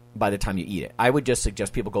 So by the time you eat it, I would just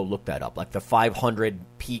suggest people go look that up, like the 500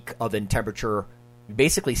 peak oven temperature.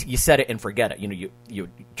 Basically, you set it and forget it. You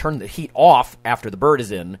turn the heat off after the bird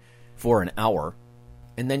is in for an hour,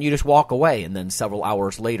 and then you just walk away. And then several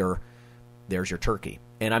hours later, there's your turkey.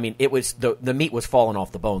 And I mean, it was the meat was falling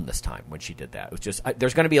off the bone this time when she did that. It was just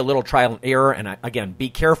there's going to be a little trial and error. And again, be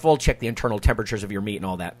careful. Check the internal temperatures of your meat and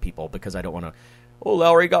all that, people, because I don't want to. Oh,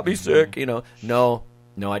 Lowry got me sick. No,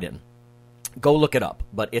 I didn't. Go look it up.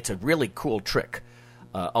 But it's a really cool trick.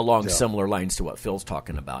 Along similar lines to what Phil's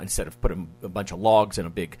talking about. Instead of putting a bunch of logs in a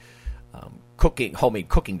big homemade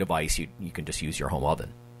cooking device, you can just use your home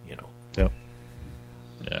oven.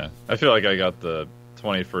 Yeah, I feel like I got the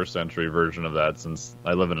 21st century version of that since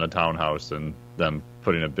I live in a townhouse, and them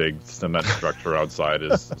putting a big cement structure outside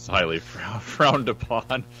is highly frowned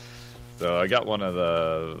upon. So I got one of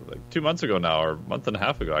the 2 months ago now, or a month and a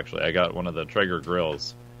half ago actually. I got one of the Traeger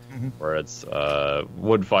grills, where it's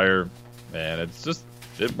wood fire, and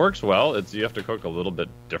it works well. You have to cook a little bit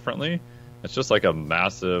differently. It's just like a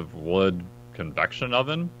massive wood convection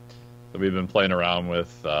oven. So we've been playing around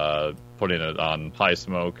with putting it on high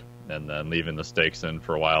smoke and then leaving the steaks in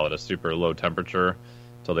for a while at a super low temperature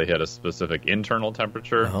until they hit a specific internal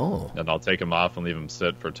temperature. Oh. And I'll take them off and leave them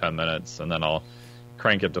sit for 10 minutes, and then I'll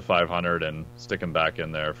crank it to 500 and stick them back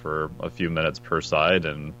in there for a few minutes per side.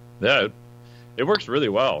 And yeah, it works really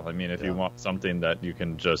well. I mean, if you want something that you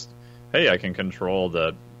can just, hey, I can control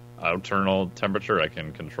the external temperature, I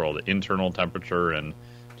can control the internal temperature, and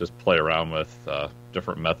just play around with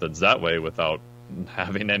different methods that way without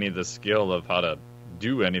having any of the skill of how to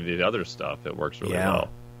do any of the other stuff. It works really well.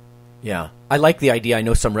 Yeah. I like the idea. I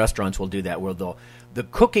know some restaurants will do that, where the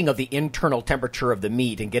cooking of the internal temperature of the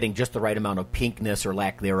meat and getting just the right amount of pinkness or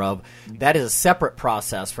lack thereof, that is a separate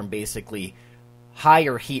process from basically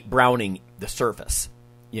higher heat browning the surface,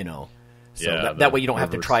 So that way you don't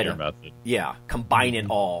have to try to combine it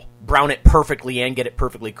all, brown it perfectly and get it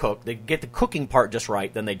perfectly cooked. They get the cooking part just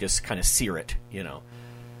right, then they just kind of sear it,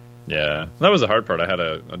 Yeah, that was the hard part. I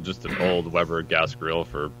had just an old Weber gas grill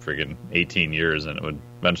for friggin' 18 years, and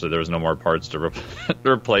eventually there was no more parts to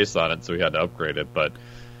replace on it, so we had to upgrade it. But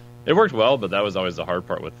it worked well, but that was always the hard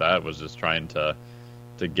part with that, was just trying to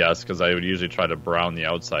guess, because I would usually try to brown the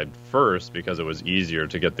outside first because it was easier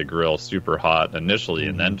to get the grill super hot initially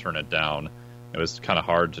and then turn it down. It was kind of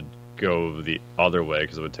hard to go the other way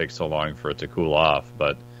because it would take so long for it to cool off,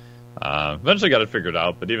 but eventually got it figured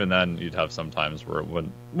out. But even then, you'd have some times where it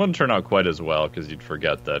wouldn't turn out quite as well because you'd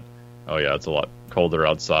forget that, oh yeah, it's a lot colder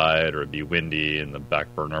outside, or it'd be windy and the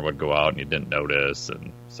back burner would go out and you didn't notice.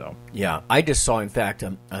 And so, yeah, I just saw, in fact,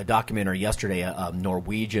 a documentary yesterday, a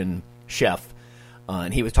Norwegian chef,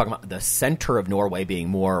 and he was talking about the center of Norway being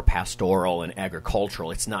more pastoral and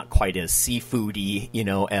agricultural. It's not quite as seafoody,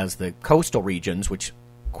 as the coastal regions, which,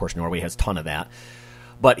 of course, Norway has a ton of that.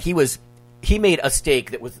 But he made a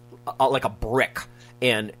steak that was like a brick,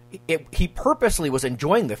 and he purposely was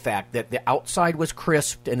enjoying the fact that the outside was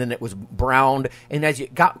crisped and then it was browned, and as you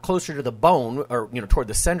got closer to the bone, or toward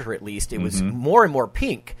the center at least, it was more and more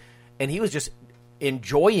pink, and he was just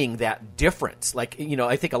enjoying that difference. Like,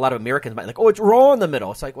 I think a lot of Americans might it's raw in the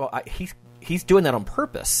middle. It's like, well, he's doing that on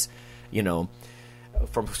purpose,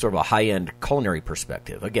 from sort of a high-end culinary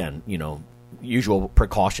perspective. Again, usual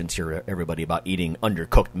precautions here, everybody, about eating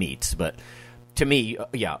undercooked meats, but to me,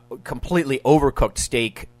 completely overcooked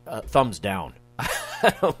steak, thumbs down.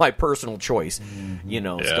 My personal choice,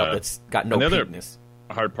 stuff that's got no pinkness.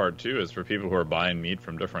 Hard part too is for people who are buying meat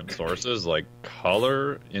from different sources, like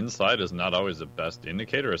color inside is not always the best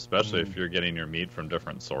indicator, especially if you're getting your meat from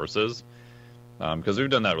different sources. Because we've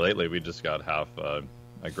done that lately. We just got half a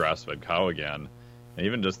grass-fed cow again. And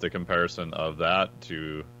even just the comparison of that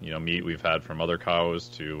to, meat we've had from other cows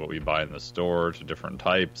to what we buy in the store to different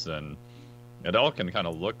types, and it all can kind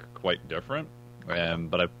of look quite different.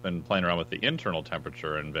 But I've been playing around with the internal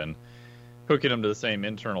temperature and been cooking them to the same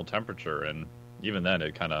internal temperature, and even then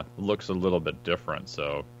it kind of looks a little bit different.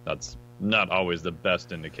 So that's not always the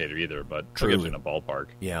best indicator either, but it gives you in a ballpark.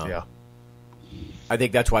 Yeah. I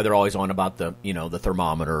think that's why they're always on about the, the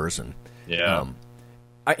thermometers and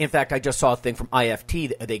in fact, I just saw a thing from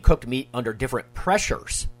IFT that they cooked meat under different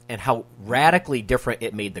pressures and how radically different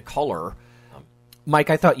it made the color. Mike,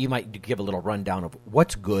 I thought you might give a little rundown of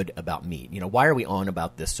what's good about meat. Why are we on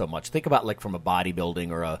about this so much? Think about from a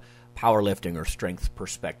bodybuilding or a powerlifting or strength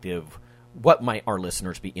perspective. What might our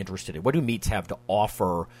listeners be interested in? What do meats have to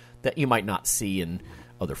offer that you might not see in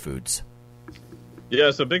other foods?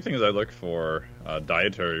 Yeah, so big things I look for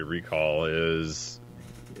dietary recall is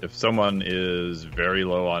if someone is very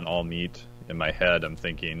low on all meat. In my head, I'm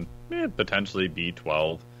thinking potentially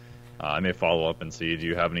B12. I may follow up and see, do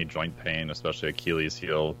you have any joint pain, especially Achilles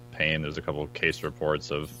heel pain? There's a couple of case reports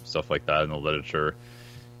of stuff like that in the literature.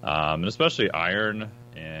 And especially iron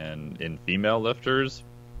in female lifters,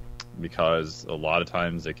 because a lot of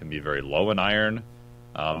times they can be very low in iron.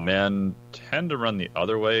 Men tend to run the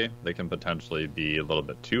other way. They can potentially be a little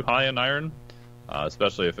bit too high in iron,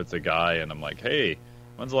 especially if it's a guy and I'm like, hey,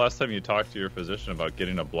 when's the last time you talked to your physician about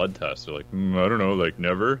getting a blood test? They're like, I don't know,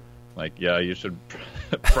 never. Yeah, you should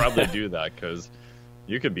probably do that, because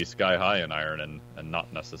you could be sky high in iron and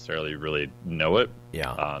not necessarily really know it.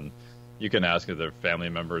 Yeah. You can ask if their family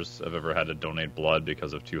members have ever had to donate blood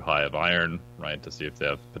because of too high of iron, right, to see if they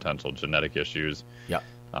have potential genetic issues. Yeah.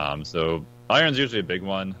 So iron's usually a big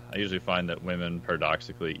one. I usually find that women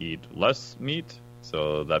paradoxically eat less meat,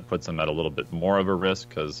 so that puts them at a little bit more of a risk,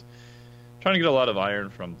 because trying to get a lot of iron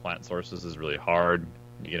from plant sources is really hard.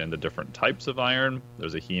 You get into different types of iron.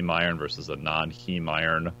 There's a heme iron versus a non-heme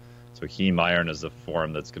iron. So heme iron is the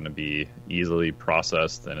form that's going to be easily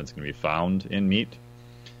processed and it's going to be found in meat.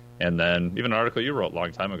 And then even an article you wrote a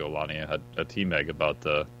long time ago, Lonnie, had a TMEG about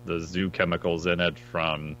the zoo chemicals in it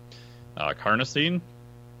from carnosine.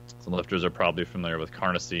 Some lifters are probably familiar with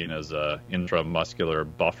carnosine as a intramuscular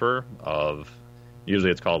buffer of,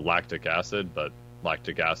 usually it's called lactic acid, but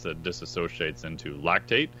lactic acid dissociates into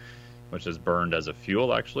lactate, which is burned as a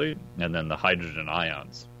fuel, actually, and then the hydrogen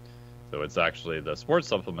ions. So it's actually the sports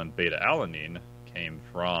supplement beta-alanine came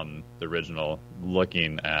from the original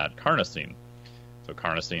looking at carnosine. So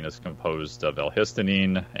carnosine is composed of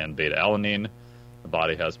L-histinine and beta-alanine. The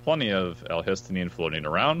body has plenty of L-histinine floating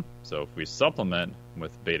around, so if we supplement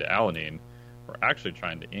with beta-alanine, we're actually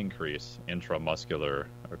trying to increase intramuscular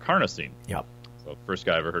carnosine. Yep. So first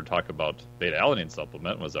guy I ever heard talk about beta-alanine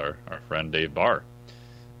supplement was our friend Dave Barr.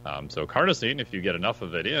 So carnosine, if you get enough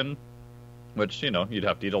of it in, which, you'd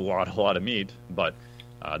have to eat a lot of meat, but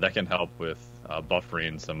that can help with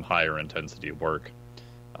buffering some higher intensity work.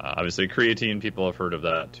 Obviously, creatine, people have heard of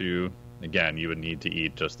that too. Again, you would need to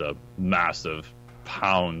eat just a massive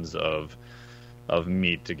pounds of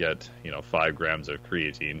meat to get 5 grams of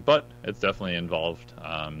creatine, but it's definitely involved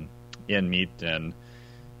in meat and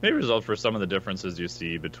may result for some of the differences you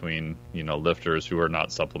see between lifters who are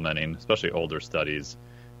not supplementing, especially older studies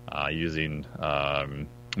using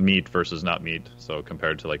meat versus not meat. So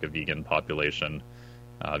compared to like a vegan population,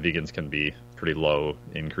 vegans can be pretty low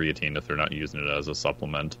in creatine if they're not using it as a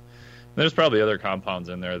supplement. And there's probably other compounds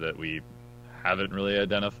in there that we haven't really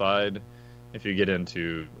identified. If you get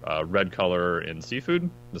into red color in seafood,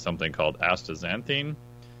 there's something called astaxanthin,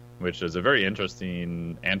 which is a very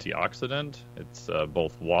interesting antioxidant. It's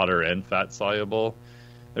both water and fat soluble.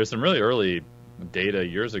 There's some really early data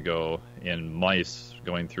years ago in mice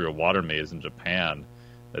going through a water maze in Japan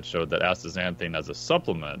that showed that astaxanthin as a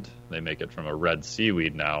supplement, they make it from a red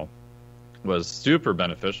seaweed now, was super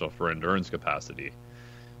beneficial for endurance capacity.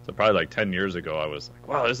 So probably like 10 years ago, I was like,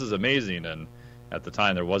 wow, this is amazing. And at the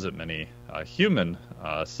time, there wasn't many human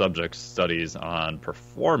subject studies on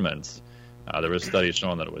performance. There was studies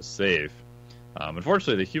showing that it was safe.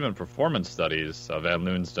 Unfortunately, the human performance studies, Van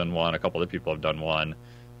Loon's done one, a couple other people have done one.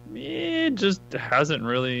 It just hasn't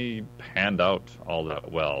really panned out all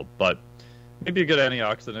that well. But maybe a good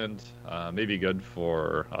antioxidant, maybe good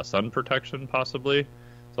for sun protection, possibly.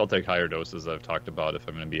 So I'll take higher doses I've talked about if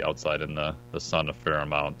I'm going to be outside in the sun a fair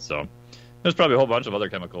amount. So there's probably a whole bunch of other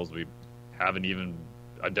chemicals we haven't even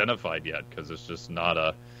identified yet because it's just not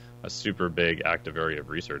a super big active area of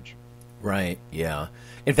research. Right, yeah.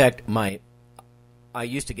 In fact, I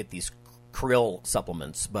used to get these krill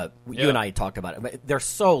supplements, but you and I talked about it. But they're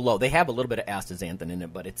so low. They have a little bit of astaxanthin in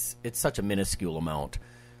it, but it's such a minuscule amount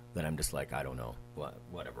that I'm just like, I don't know,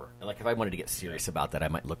 whatever. Like if I wanted to get serious about that, I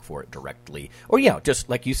might look for it directly. Or just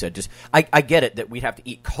like you said, I get it that we'd have to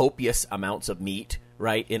eat copious amounts of meat,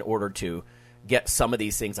 right, in order to get some of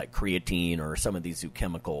these things like creatine or some of these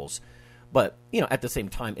zoochemicals. But, at the same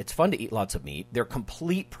time, it's fun to eat lots of meat. They're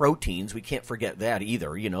complete proteins. We can't forget that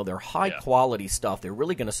either. They're high-quality stuff. They're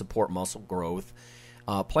really going to support muscle growth.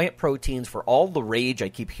 Plant proteins, for all the rage I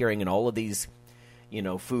keep hearing in all of these,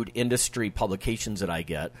 food industry publications that I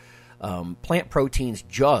get, plant proteins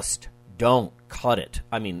just don't cut it.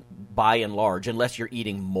 I mean, by and large, unless you're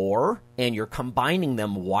eating more and you're combining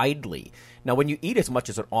them widely. Now, when you eat as much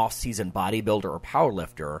as an off-season bodybuilder or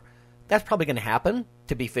powerlifter, that's probably going to happen,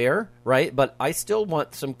 to be fair, right? But I still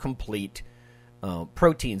want some complete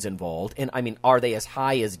proteins involved. And, I mean, are they as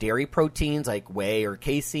high as dairy proteins like whey or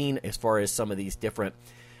casein as far as some of these different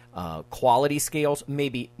quality scales?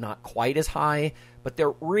 Maybe not quite as high, but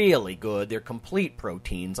they're really good. They're complete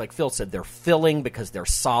proteins. Like Phil said, they're filling because they're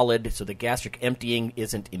solid, so the gastric emptying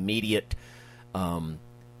isn't immediate.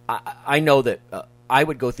 I know that I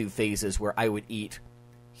would go through phases where I would eat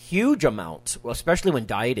huge amounts, especially when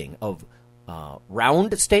dieting, of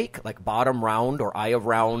round steak, like bottom round or eye of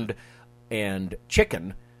round, and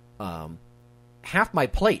chicken, half my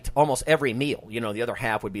plate, almost every meal. The other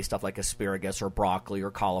half would be stuff like asparagus or broccoli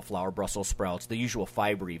or cauliflower, Brussels sprouts, the usual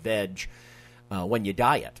fibery veg when you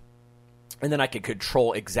diet. And then I could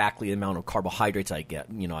control exactly the amount of carbohydrates I get.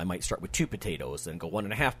 I might start with 2 potatoes, then go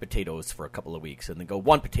 1.5 potatoes for a couple of weeks, and then go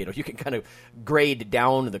 1 potato. You can kind of grade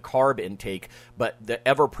down the carb intake, but the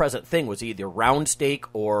ever-present thing was either round steak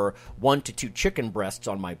or 1 to 2 chicken breasts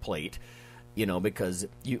on my plate, because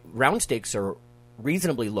round steaks are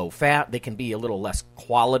reasonably low fat. They can be a little less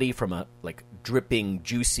quality from a dripping,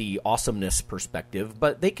 juicy awesomeness perspective,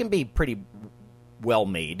 but they can be pretty well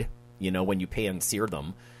made, when you pan sear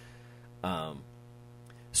them.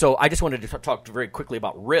 So I just wanted to talk very quickly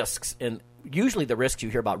about risks, and usually the risks you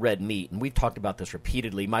hear about red meat, and we've talked about this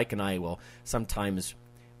repeatedly. Mike and I will sometimes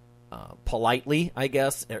politely, I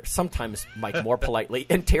guess, or sometimes Mike more politely,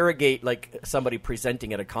 interrogate like somebody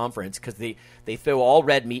presenting at a conference because they throw all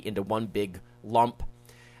red meat into one big lump,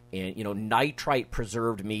 and nitrite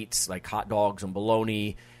preserved meats like hot dogs and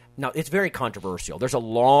bologna. Now, it's very controversial. There's a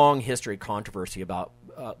long history of controversy about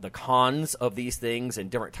the cons of these things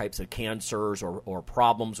and different types of cancers or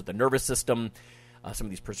problems with the nervous system, some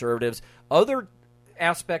of these preservatives. Other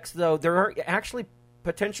aspects, though, there are actually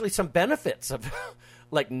potentially some benefits of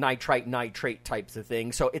like nitrate types of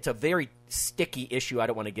things. So it's a very sticky issue I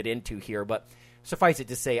don't want to get into here, but suffice it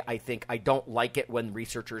to say, I think I don't like it when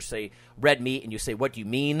researchers say red meat and you say, what do you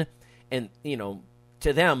mean? And,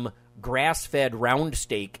 to them, grass-fed round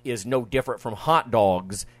steak is no different from hot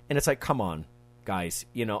dogs. And it's like, come on, guys.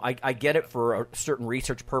 I get it for a certain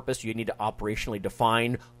research purpose. You need to operationally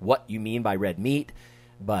define what you mean by red meat.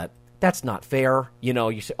 But that's not fair.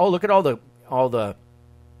 You say, oh, look at all the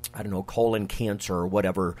I don't know, colon cancer or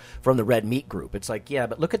whatever from the red meat group. It's like, yeah,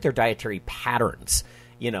 but look at their dietary patterns.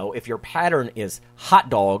 If your pattern is hot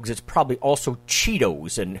dogs, it's probably also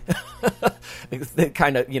Cheetos and the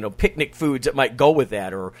kind of, picnic foods that might go with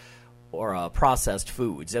that, or processed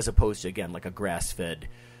foods, as opposed to, again, like a grass-fed,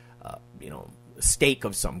 steak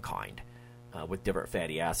of some kind with different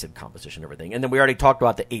fatty acid composition and everything. And then we already talked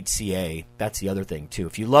about the HCA. That's the other thing, too.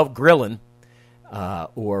 If you love grilling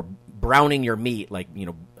or browning your meat, like,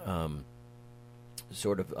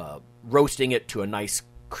 roasting it to a nice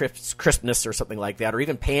crispness or something like that, or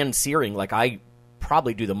even pan-searing like I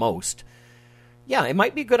probably do the most, it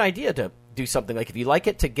might be a good idea to do something like, if you like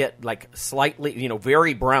it to get like slightly,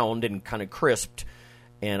 very browned and kind of crisped,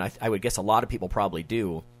 and I would guess a lot of people probably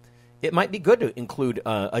do, it might be good to include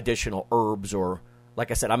additional herbs, or, like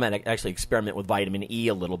I said, I'm going to actually experiment with vitamin E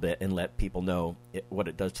a little bit and let people know what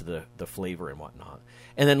it does to the flavor and whatnot.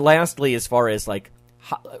 And then lastly, as far as like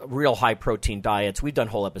real high-protein diets, we've done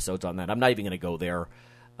whole episodes on that. I'm not even going to go there.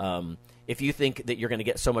 If you think that you're going to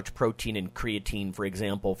get so much protein and creatine, for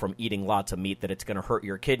example, from eating lots of meat that it's going to hurt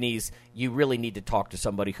your kidneys, you really need to talk to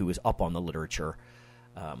somebody who is up on the literature,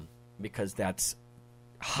 because that's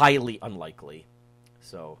highly unlikely.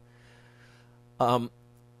 So,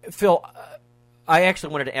 Phil, I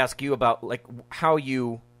actually wanted to ask you about like how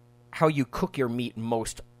you cook your meat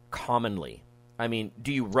most commonly. I mean,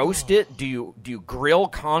 do you roast it? Do you grill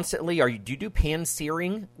constantly? Do you do pan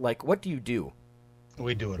searing? Like, what do you do?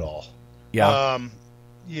 We do it all. Yeah.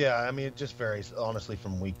 I mean, it just varies, honestly,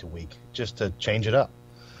 from week to week, just to change it up.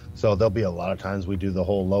 So there'll be a lot of times we do the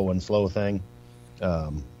whole low and slow thing,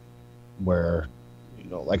 where,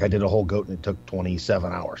 like I did a whole goat and it took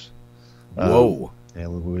 27 hours. Whoa.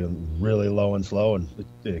 And we went really low and slow and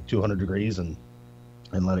 200 degrees and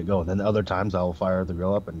let it go. And then other times I'll fire the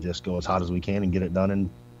grill up and just go as hot as we can and get it done in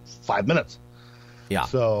 5 minutes. Yeah.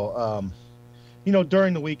 So,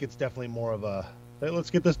 during the week, it's definitely more of a, hey,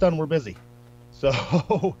 let's get this done, we're busy.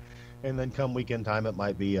 So, and then come weekend time, it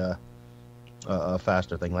might be a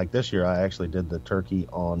faster thing. Like this year, I actually did the turkey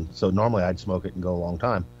so normally I'd smoke it and go a long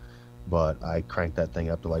time, but I cranked that thing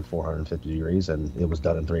up to like 450 degrees and it was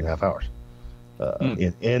done in 3.5 hours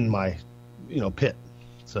in my, pit.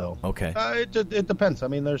 So, okay. It depends. I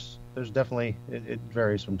mean, there's definitely, it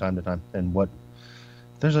varies from time to time, and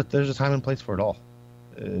there's a time and place for it all,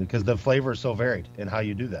 because the flavor is so varied in how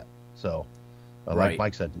you do that. So, like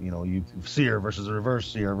Mike said, you sear versus a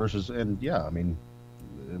reverse sear I mean,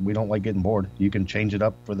 we don't like getting bored. You can change it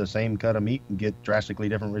up for the same cut of meat and get drastically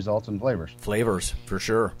different results and flavors. Flavors, for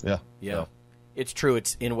sure. Yeah. So. It's true.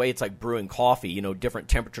 It's in a way, it's like brewing coffee. Different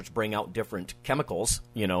temperatures bring out different chemicals,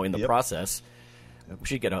 in the process. We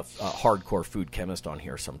should get a hardcore food chemist on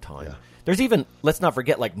here sometime. Yeah. There's even, let's not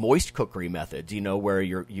forget, like moist cookery methods, where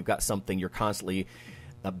you've got something, you're constantly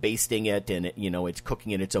basting it, and it's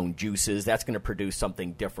cooking in its own juices. That's going to produce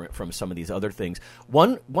something different from some of these other things.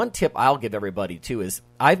 One tip I'll give everybody too is,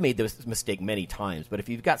 I've made this mistake many times, but if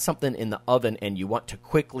you've got something in the oven and you want to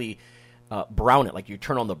quickly brown it, like you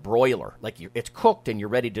turn on the broiler, like it's cooked and you're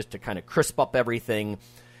ready just to kind of crisp up everything.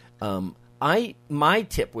 My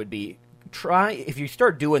tip would be, try, if you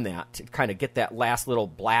start doing that, to kind of get that last little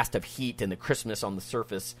blast of heat and the crispness on the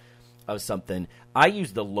surface of something, I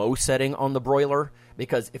use the low setting on the broiler,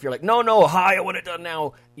 because if you're like, no, high, I want it done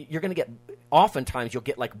now, you're going to get, oftentimes you'll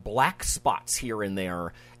get like black spots here and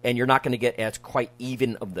there, and you're not going to get as quite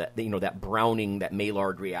even of that, that browning, that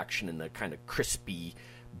Maillard reaction and the kind of crispy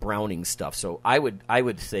browning stuff. So I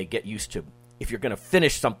would say get used to, if you're going to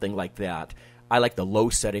finish something like that, I like the low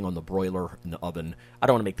setting on the broiler in the oven. I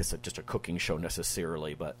don't want to make this just a cooking show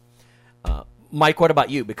necessarily, but Mike, what about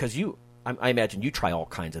you? Because I imagine you try all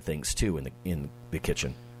kinds of things too in the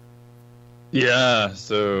kitchen. Yeah.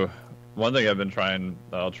 So one thing I've been trying,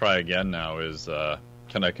 I'll try again now, is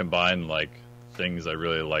can I combine like things I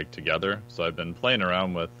really like together? So I've been playing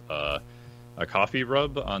around with a coffee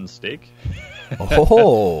rub on steak.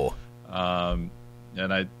 Oh.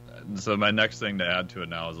 So my next thing to add to it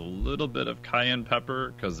now is a little bit of cayenne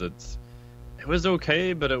pepper, because it was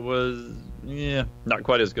okay, but it was not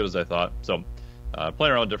quite as good as I thought. So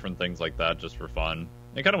playing around with different things like that just for fun.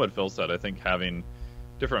 And kind of what Phil said, I think having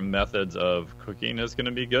different methods of cooking is going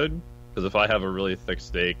to be good, because if I have a really thick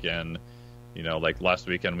steak and, like last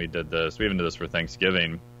weekend we even did this for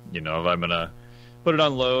Thanksgiving, if I'm going to put it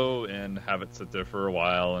on low and have it sit there for a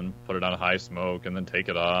while and put it on high smoke and then take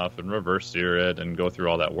it off and reverse sear it and go through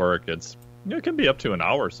all that work, it can be up to an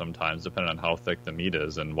hour sometimes, depending on how thick the meat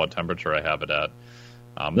is and what temperature I have it at.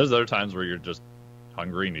 There's other times where you're just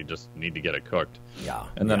hungry and you just need to get it cooked. Yeah.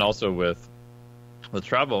 And then also with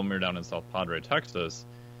travel, when we were down in South Padre, Texas,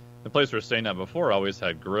 the place we were staying at before always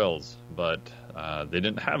had grills, but they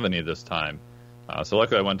didn't have any this time. So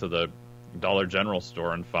luckily I went to the Dollar General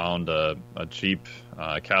store and found a cheap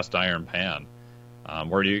cast iron pan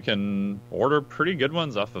where you can order pretty good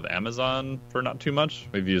ones off of Amazon for not too much.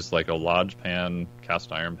 We've used like a Lodge pan,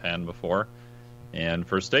 cast iron pan before, and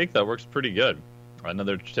for steak that works pretty good.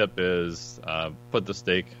 Another tip is put the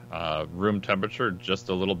steak room temperature just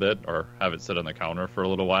a little bit, or have it sit on the counter for a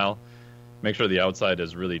little while. Make sure the outside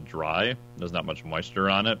is really dry. There's not much moisture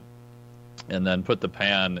on it. And then put the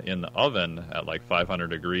pan in the oven at like 500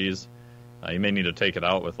 degrees. You may need to take it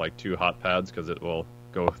out with like 2 hot pads because it will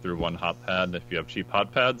go through 1 hot pad if you have cheap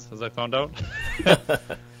hot pads, as I found out.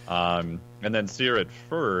 And then sear it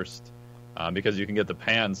first because you can get the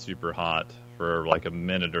pan super hot for like a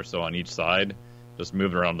minute or so on each side. Just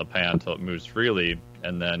move it around the pan until it moves freely,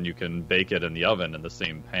 and then you can bake it in the oven in the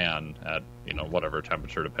same pan at whatever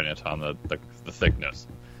temperature depending on the thickness.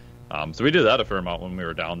 So we did that a fair amount when we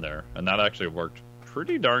were down there, and that actually worked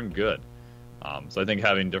pretty darn good. So I think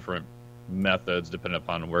having different methods depending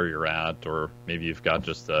upon where you're at, or maybe you've got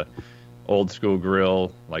just a old school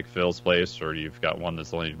grill like Phil's place, or you've got one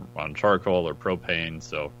that's only on charcoal or propane.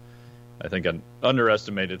 So I think an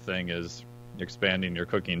underestimated thing is expanding your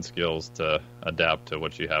cooking skills to adapt to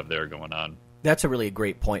what you have there going on. That's a really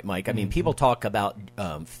great point, Mike. I mean, people talk about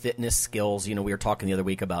fitness skills. We were talking the other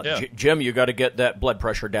week about, Jim, you got to get that blood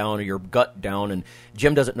pressure down or your gut down, and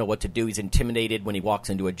Jim doesn't know what to do. He's intimidated when he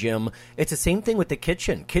walks into a gym. It's the same thing with the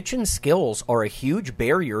kitchen. Kitchen skills are a huge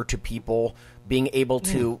barrier to people being able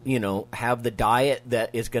to, have the diet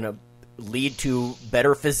that is going to lead to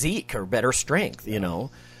better physique or better strength,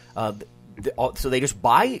 So they just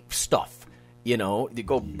buy stuff. They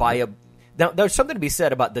go buy a. Now, there's something to be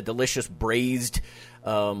said about the delicious braised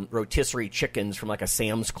rotisserie chickens from like a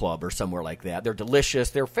Sam's Club or somewhere like that. They're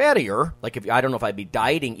delicious. They're fattier. I don't know if I'd be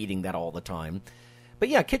dieting eating that all the time. But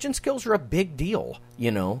yeah, kitchen skills are a big deal,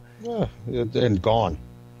 Yeah, and gone.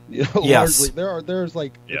 Yes. Largely, there's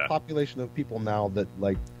like a population of people now that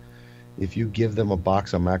like if you give them a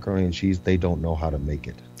box of macaroni and cheese, they don't know how to make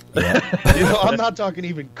it. Yeah. I'm not talking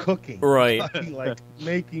even cooking. Right. I'm talking like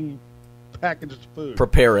making packaged food.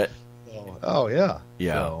 Prepare it. Oh, yeah.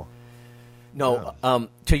 Yeah.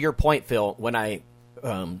 To your point, Phil, when I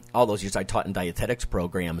all those years I taught in dietetics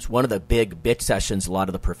programs, one of the big bitch sessions a lot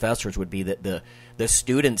of the professors would be that the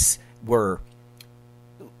students were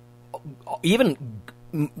even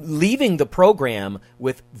leaving the program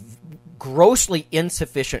with grossly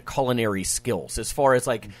insufficient culinary skills as far as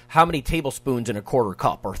like how many tablespoons in a quarter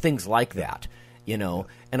cup or things like that.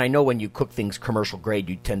 And I know when you cook things commercial grade,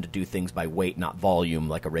 you tend to do things by weight, not volume,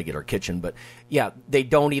 like a regular kitchen. But yeah, they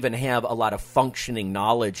don't even have a lot of functioning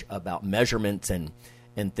knowledge about measurements and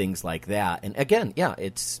things like that. And again, yeah,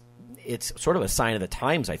 it's sort of a sign of the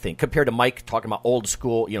times, I think, compared to Mike talking about old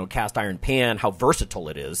school, cast iron pan, how versatile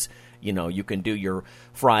it is. You can do your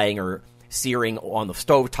frying or searing on the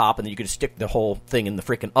stovetop, and then you can just stick the whole thing in the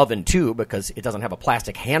freaking oven too, because it doesn't have a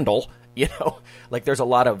plastic handle. Like there's a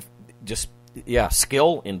lot of just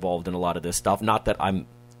skill involved in a lot of this stuff. Not that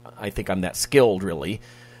I think I'm that skilled really,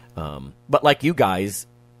 but like you guys,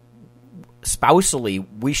 spousally,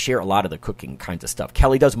 we share a lot of the cooking kinds of stuff.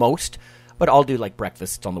 Kelly does most, but I'll do like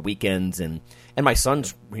breakfasts on the weekends, and my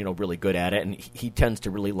son's really good at it, and he tends to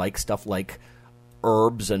really like stuff like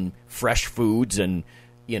herbs and fresh foods, and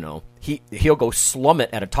he'll go slum it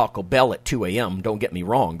at a Taco Bell at 2 a.m. Don't get me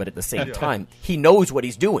wrong, but at the same time, he knows what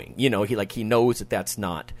he's doing. He knows that that's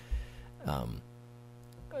not a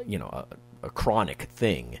chronic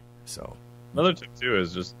thing. So another tip too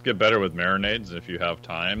is just get better with marinades if you have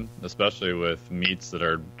time, especially with meats that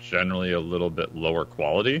are generally a little bit lower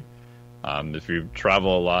quality. If you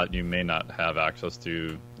travel a lot, you may not have access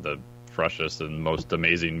to the freshest and most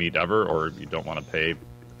amazing meat ever, or you don't want to pay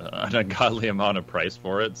an ungodly amount of price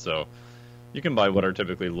for it. So you can buy what are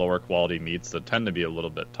typically lower quality meats that tend to be a little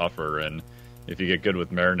bit tougher, and if you get good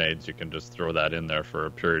with marinades, you can just throw that in there for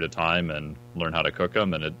a period of time and learn how to cook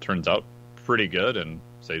them, and it turns out pretty good and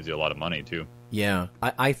saves you a lot of money too. Yeah,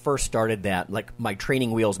 I first started that, like my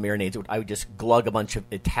training wheels marinades, I would just glug a bunch of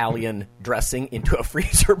Italian dressing into a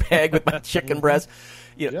freezer bag with my chicken breast.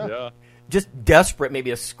 Just desperate,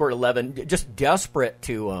 maybe a squirt of lemon, just desperate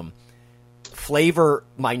to flavor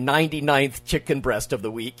my 99th chicken breast of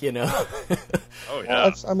the week, Oh,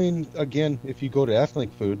 yeah. Well, again, if you go to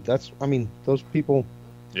ethnic food, those people...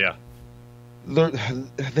 Yeah.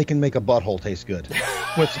 They can make a butthole taste good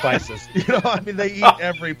with spices. They eat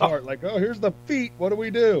every part. Like, oh, here's the feet. What do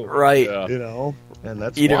we do? Right. And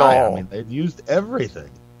that's eat why. It all. They've used everything.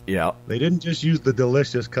 Yeah. They didn't just use the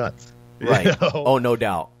delicious cuts. Right. Oh, no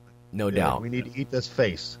doubt. No doubt. We need to eat this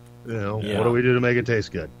face. Yeah. What do we do to make it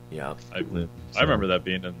taste good? Yeah. I remember that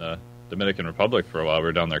being in the Dominican Republic for a while. We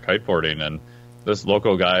were down there kiteboarding, and this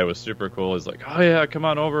local guy was super cool. He's like, "Oh yeah, come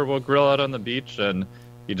on over. We'll grill out on the beach." And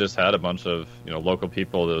he just had a bunch of local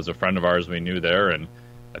people. There was a friend of ours we knew there, and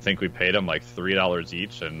I think we paid him like $3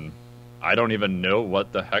 each. And I don't even know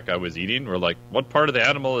what the heck I was eating. We're like, "What part of the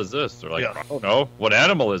animal is this?" They're like, "I don't know. What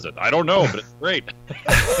animal is it? I don't know, but it's great."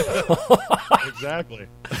 Exactly.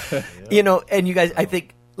 And you guys, I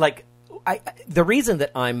think the reason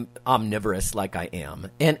that I'm omnivorous like I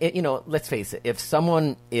am, and let's face it, if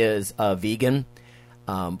someone is a vegan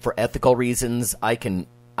for ethical reasons, I can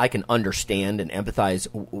understand and empathize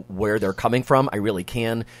where they're coming from. I really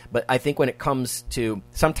can. But I think when it comes to,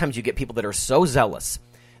 sometimes you get people that are so zealous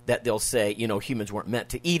that they'll say, humans weren't meant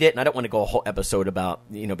to eat it. And I don't want to go a whole episode about,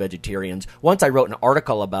 vegetarians. Once I wrote an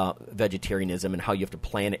article about vegetarianism and how you have to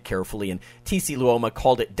plan it carefully. And T.C. Luoma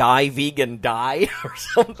called it Die Vegan Die or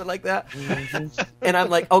something like that. Mm-hmm. And I'm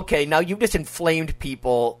like, okay, now you've just inflamed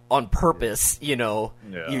people on purpose, you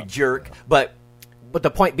jerk. But the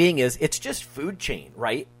point being is, it's just food chain,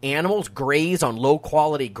 right? Animals graze on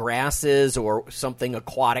low-quality grasses or something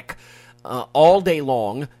aquatic all day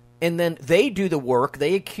long. And then they do the work.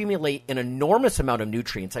 They accumulate an enormous amount of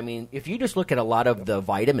nutrients. I mean, if you just look at a lot of the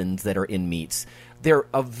vitamins that are in meats, they're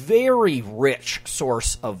a very rich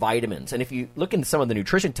source of vitamins. And if you look into some of the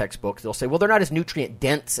nutrition textbooks, they'll say, well, they're not as nutrient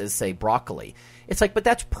dense as, say, broccoli. It's like, but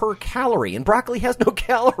that's per calorie, and broccoli has no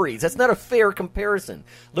calories. That's not a fair comparison.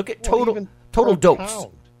 Look at total dose.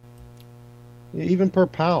 Pound. Even per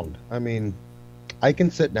pound. I mean, I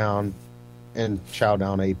can sit down and chow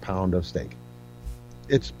down a pound of steak.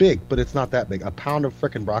 It's big, but it's not that big. A pound of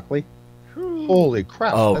frickin' broccoli? Holy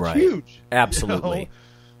crap, that's huge. Absolutely.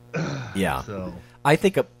 Yeah. So. I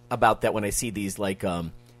think about that when I see these,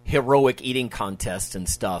 heroic eating contests and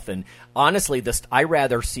stuff. And honestly,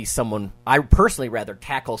 I personally rather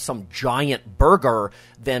tackle some giant burger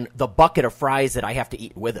than the bucket of fries that I have to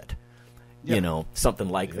eat with it. Yeah. Something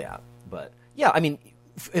like that. But, yeah, I mean,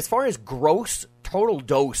 as far as gross total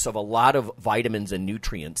dose of a lot of vitamins and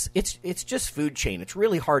nutrients, it's just food chain. It's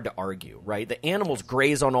really hard to argue, right? The animals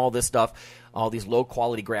graze on all this stuff, all these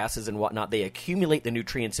low-quality grasses and whatnot. They accumulate the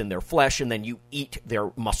nutrients in their flesh, and then you eat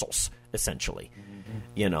their muscles, essentially.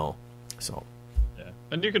 Mm-hmm. So. Yeah.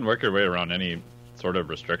 And you can work your way around any sort of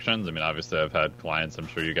restrictions. I mean, obviously, I've had clients, I'm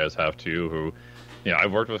sure you guys have too, who,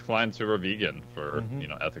 I've worked with clients who are vegan for,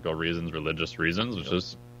 ethical reasons, religious reasons, which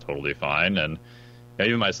is totally fine. And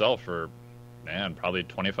even myself, for probably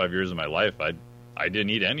 25 years of my life, I didn't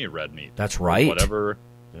eat any red meat. That's right. For whatever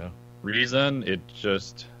reason, it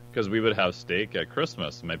just, because we would have steak at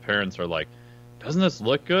Christmas, and my parents are like, "Doesn't this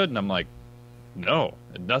look good?" And I'm like, "No,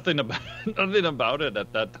 nothing about it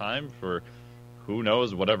at that time, for who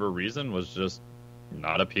knows whatever reason, was just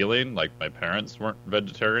not appealing." Like, my parents weren't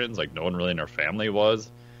vegetarians, like no one really in our family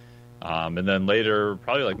was. And then later,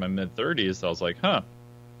 probably like my mid-30s, I was like,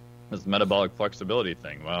 this metabolic flexibility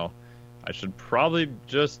thing. Well, I should probably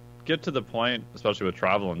just get to the point, especially with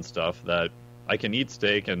travel and stuff, that I can eat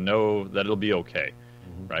steak and know that it'll be okay,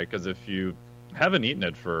 right? Because if you haven't eaten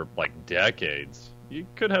it for like decades, you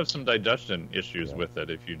could have some digestion issues with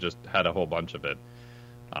it if you just had a whole bunch of it.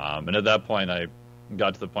 And at that point, I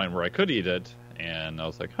got to the point where I could eat it, and I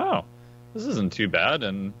was like, this isn't too bad.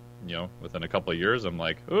 And, within a couple of years, I'm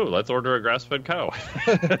like, ooh, let's order a grass-fed cow.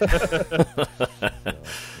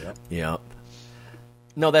 Yeah.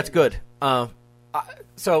 No, that's good. I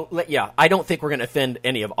don't think we're going to offend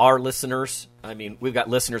any of our listeners. I mean, we've got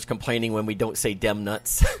listeners complaining when we don't say dem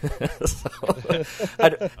nuts.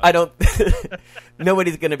 I don't.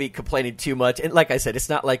 Nobody's going to be complaining too much. And like I said, it's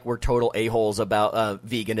not like we're total a-holes about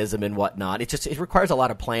veganism and whatnot. It requires a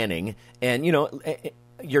lot of planning. And,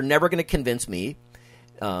 you're never going to convince me,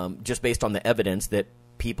 just based on the evidence, that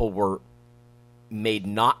people were made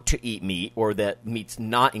not to eat meat, or that meat's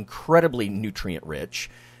not incredibly nutrient rich,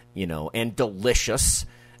 and delicious,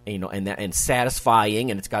 and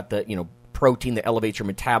satisfying, and it's got the, protein that elevates your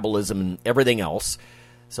metabolism and everything else.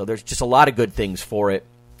 So there's just a lot of good things for it.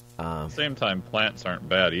 At the same time, plants aren't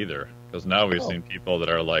bad either, because now we've seen people that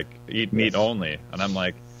are like, eat meat only. And I'm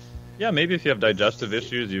like, yeah, maybe if you have digestive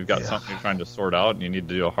issues, you've got something you're trying to sort out, and you need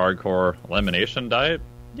to do a hardcore elimination diet.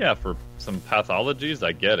 Yeah, for some pathologies,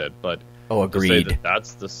 I get it, but agreed. To say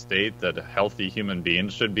that's the state that healthy human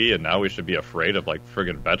beings should be, and now we should be afraid of like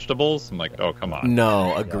friggin' vegetables. I'm like, oh, come on.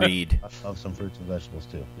 No, agreed. I love some fruits and vegetables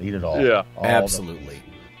too. Eat it all. Yeah, absolutely.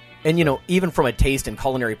 And even from a taste and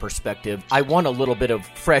culinary perspective, I want a little bit of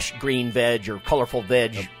fresh green veg or colorful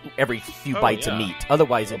veg every few bites of meat.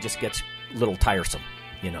 Otherwise, it just gets a little tiresome.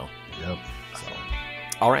 Yep. So.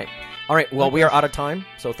 All right. All right, well, we are out of time,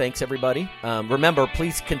 so thanks, everybody. Remember,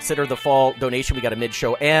 please consider the fall donation. We got a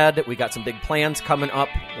mid-show ad. We got some big plans coming up.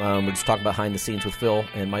 We're just talking behind the scenes with Phil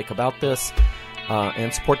and Mike about this.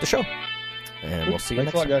 And support the show. And we'll see you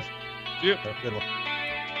next time. Thanks a lot, guys. See you. Have a good one.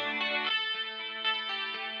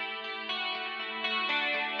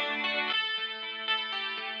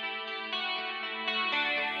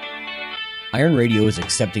 Iron Radio is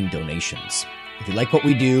accepting donations. If you like what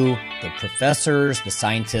we do, the professors, the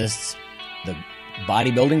scientists, the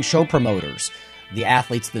bodybuilding show promoters, the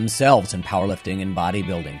athletes themselves in powerlifting and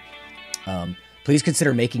bodybuilding, please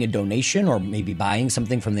consider making a donation or maybe buying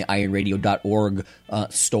something from the ironradio.org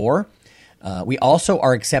store. We also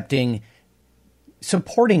are accepting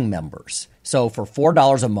supporting members. So for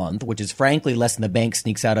 $4 a month, which is frankly less than the bank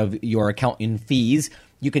sneaks out of your account in fees,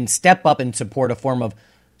 you can step up and support a form of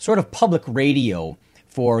sort of public radio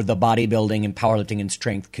for the bodybuilding and powerlifting and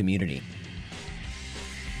strength community.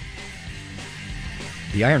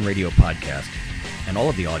 The Iron Radio podcast and all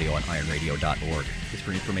of the audio on ironradio.org is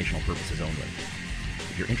for informational purposes only.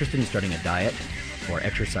 If you're interested in starting a diet or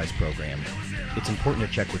exercise program, it's important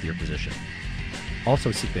to check with your physician.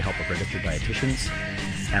 Also seek the help of registered dietitians,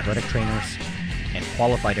 athletic trainers, and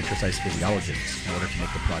qualified exercise physiologists in order to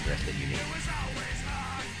make the progress that you need.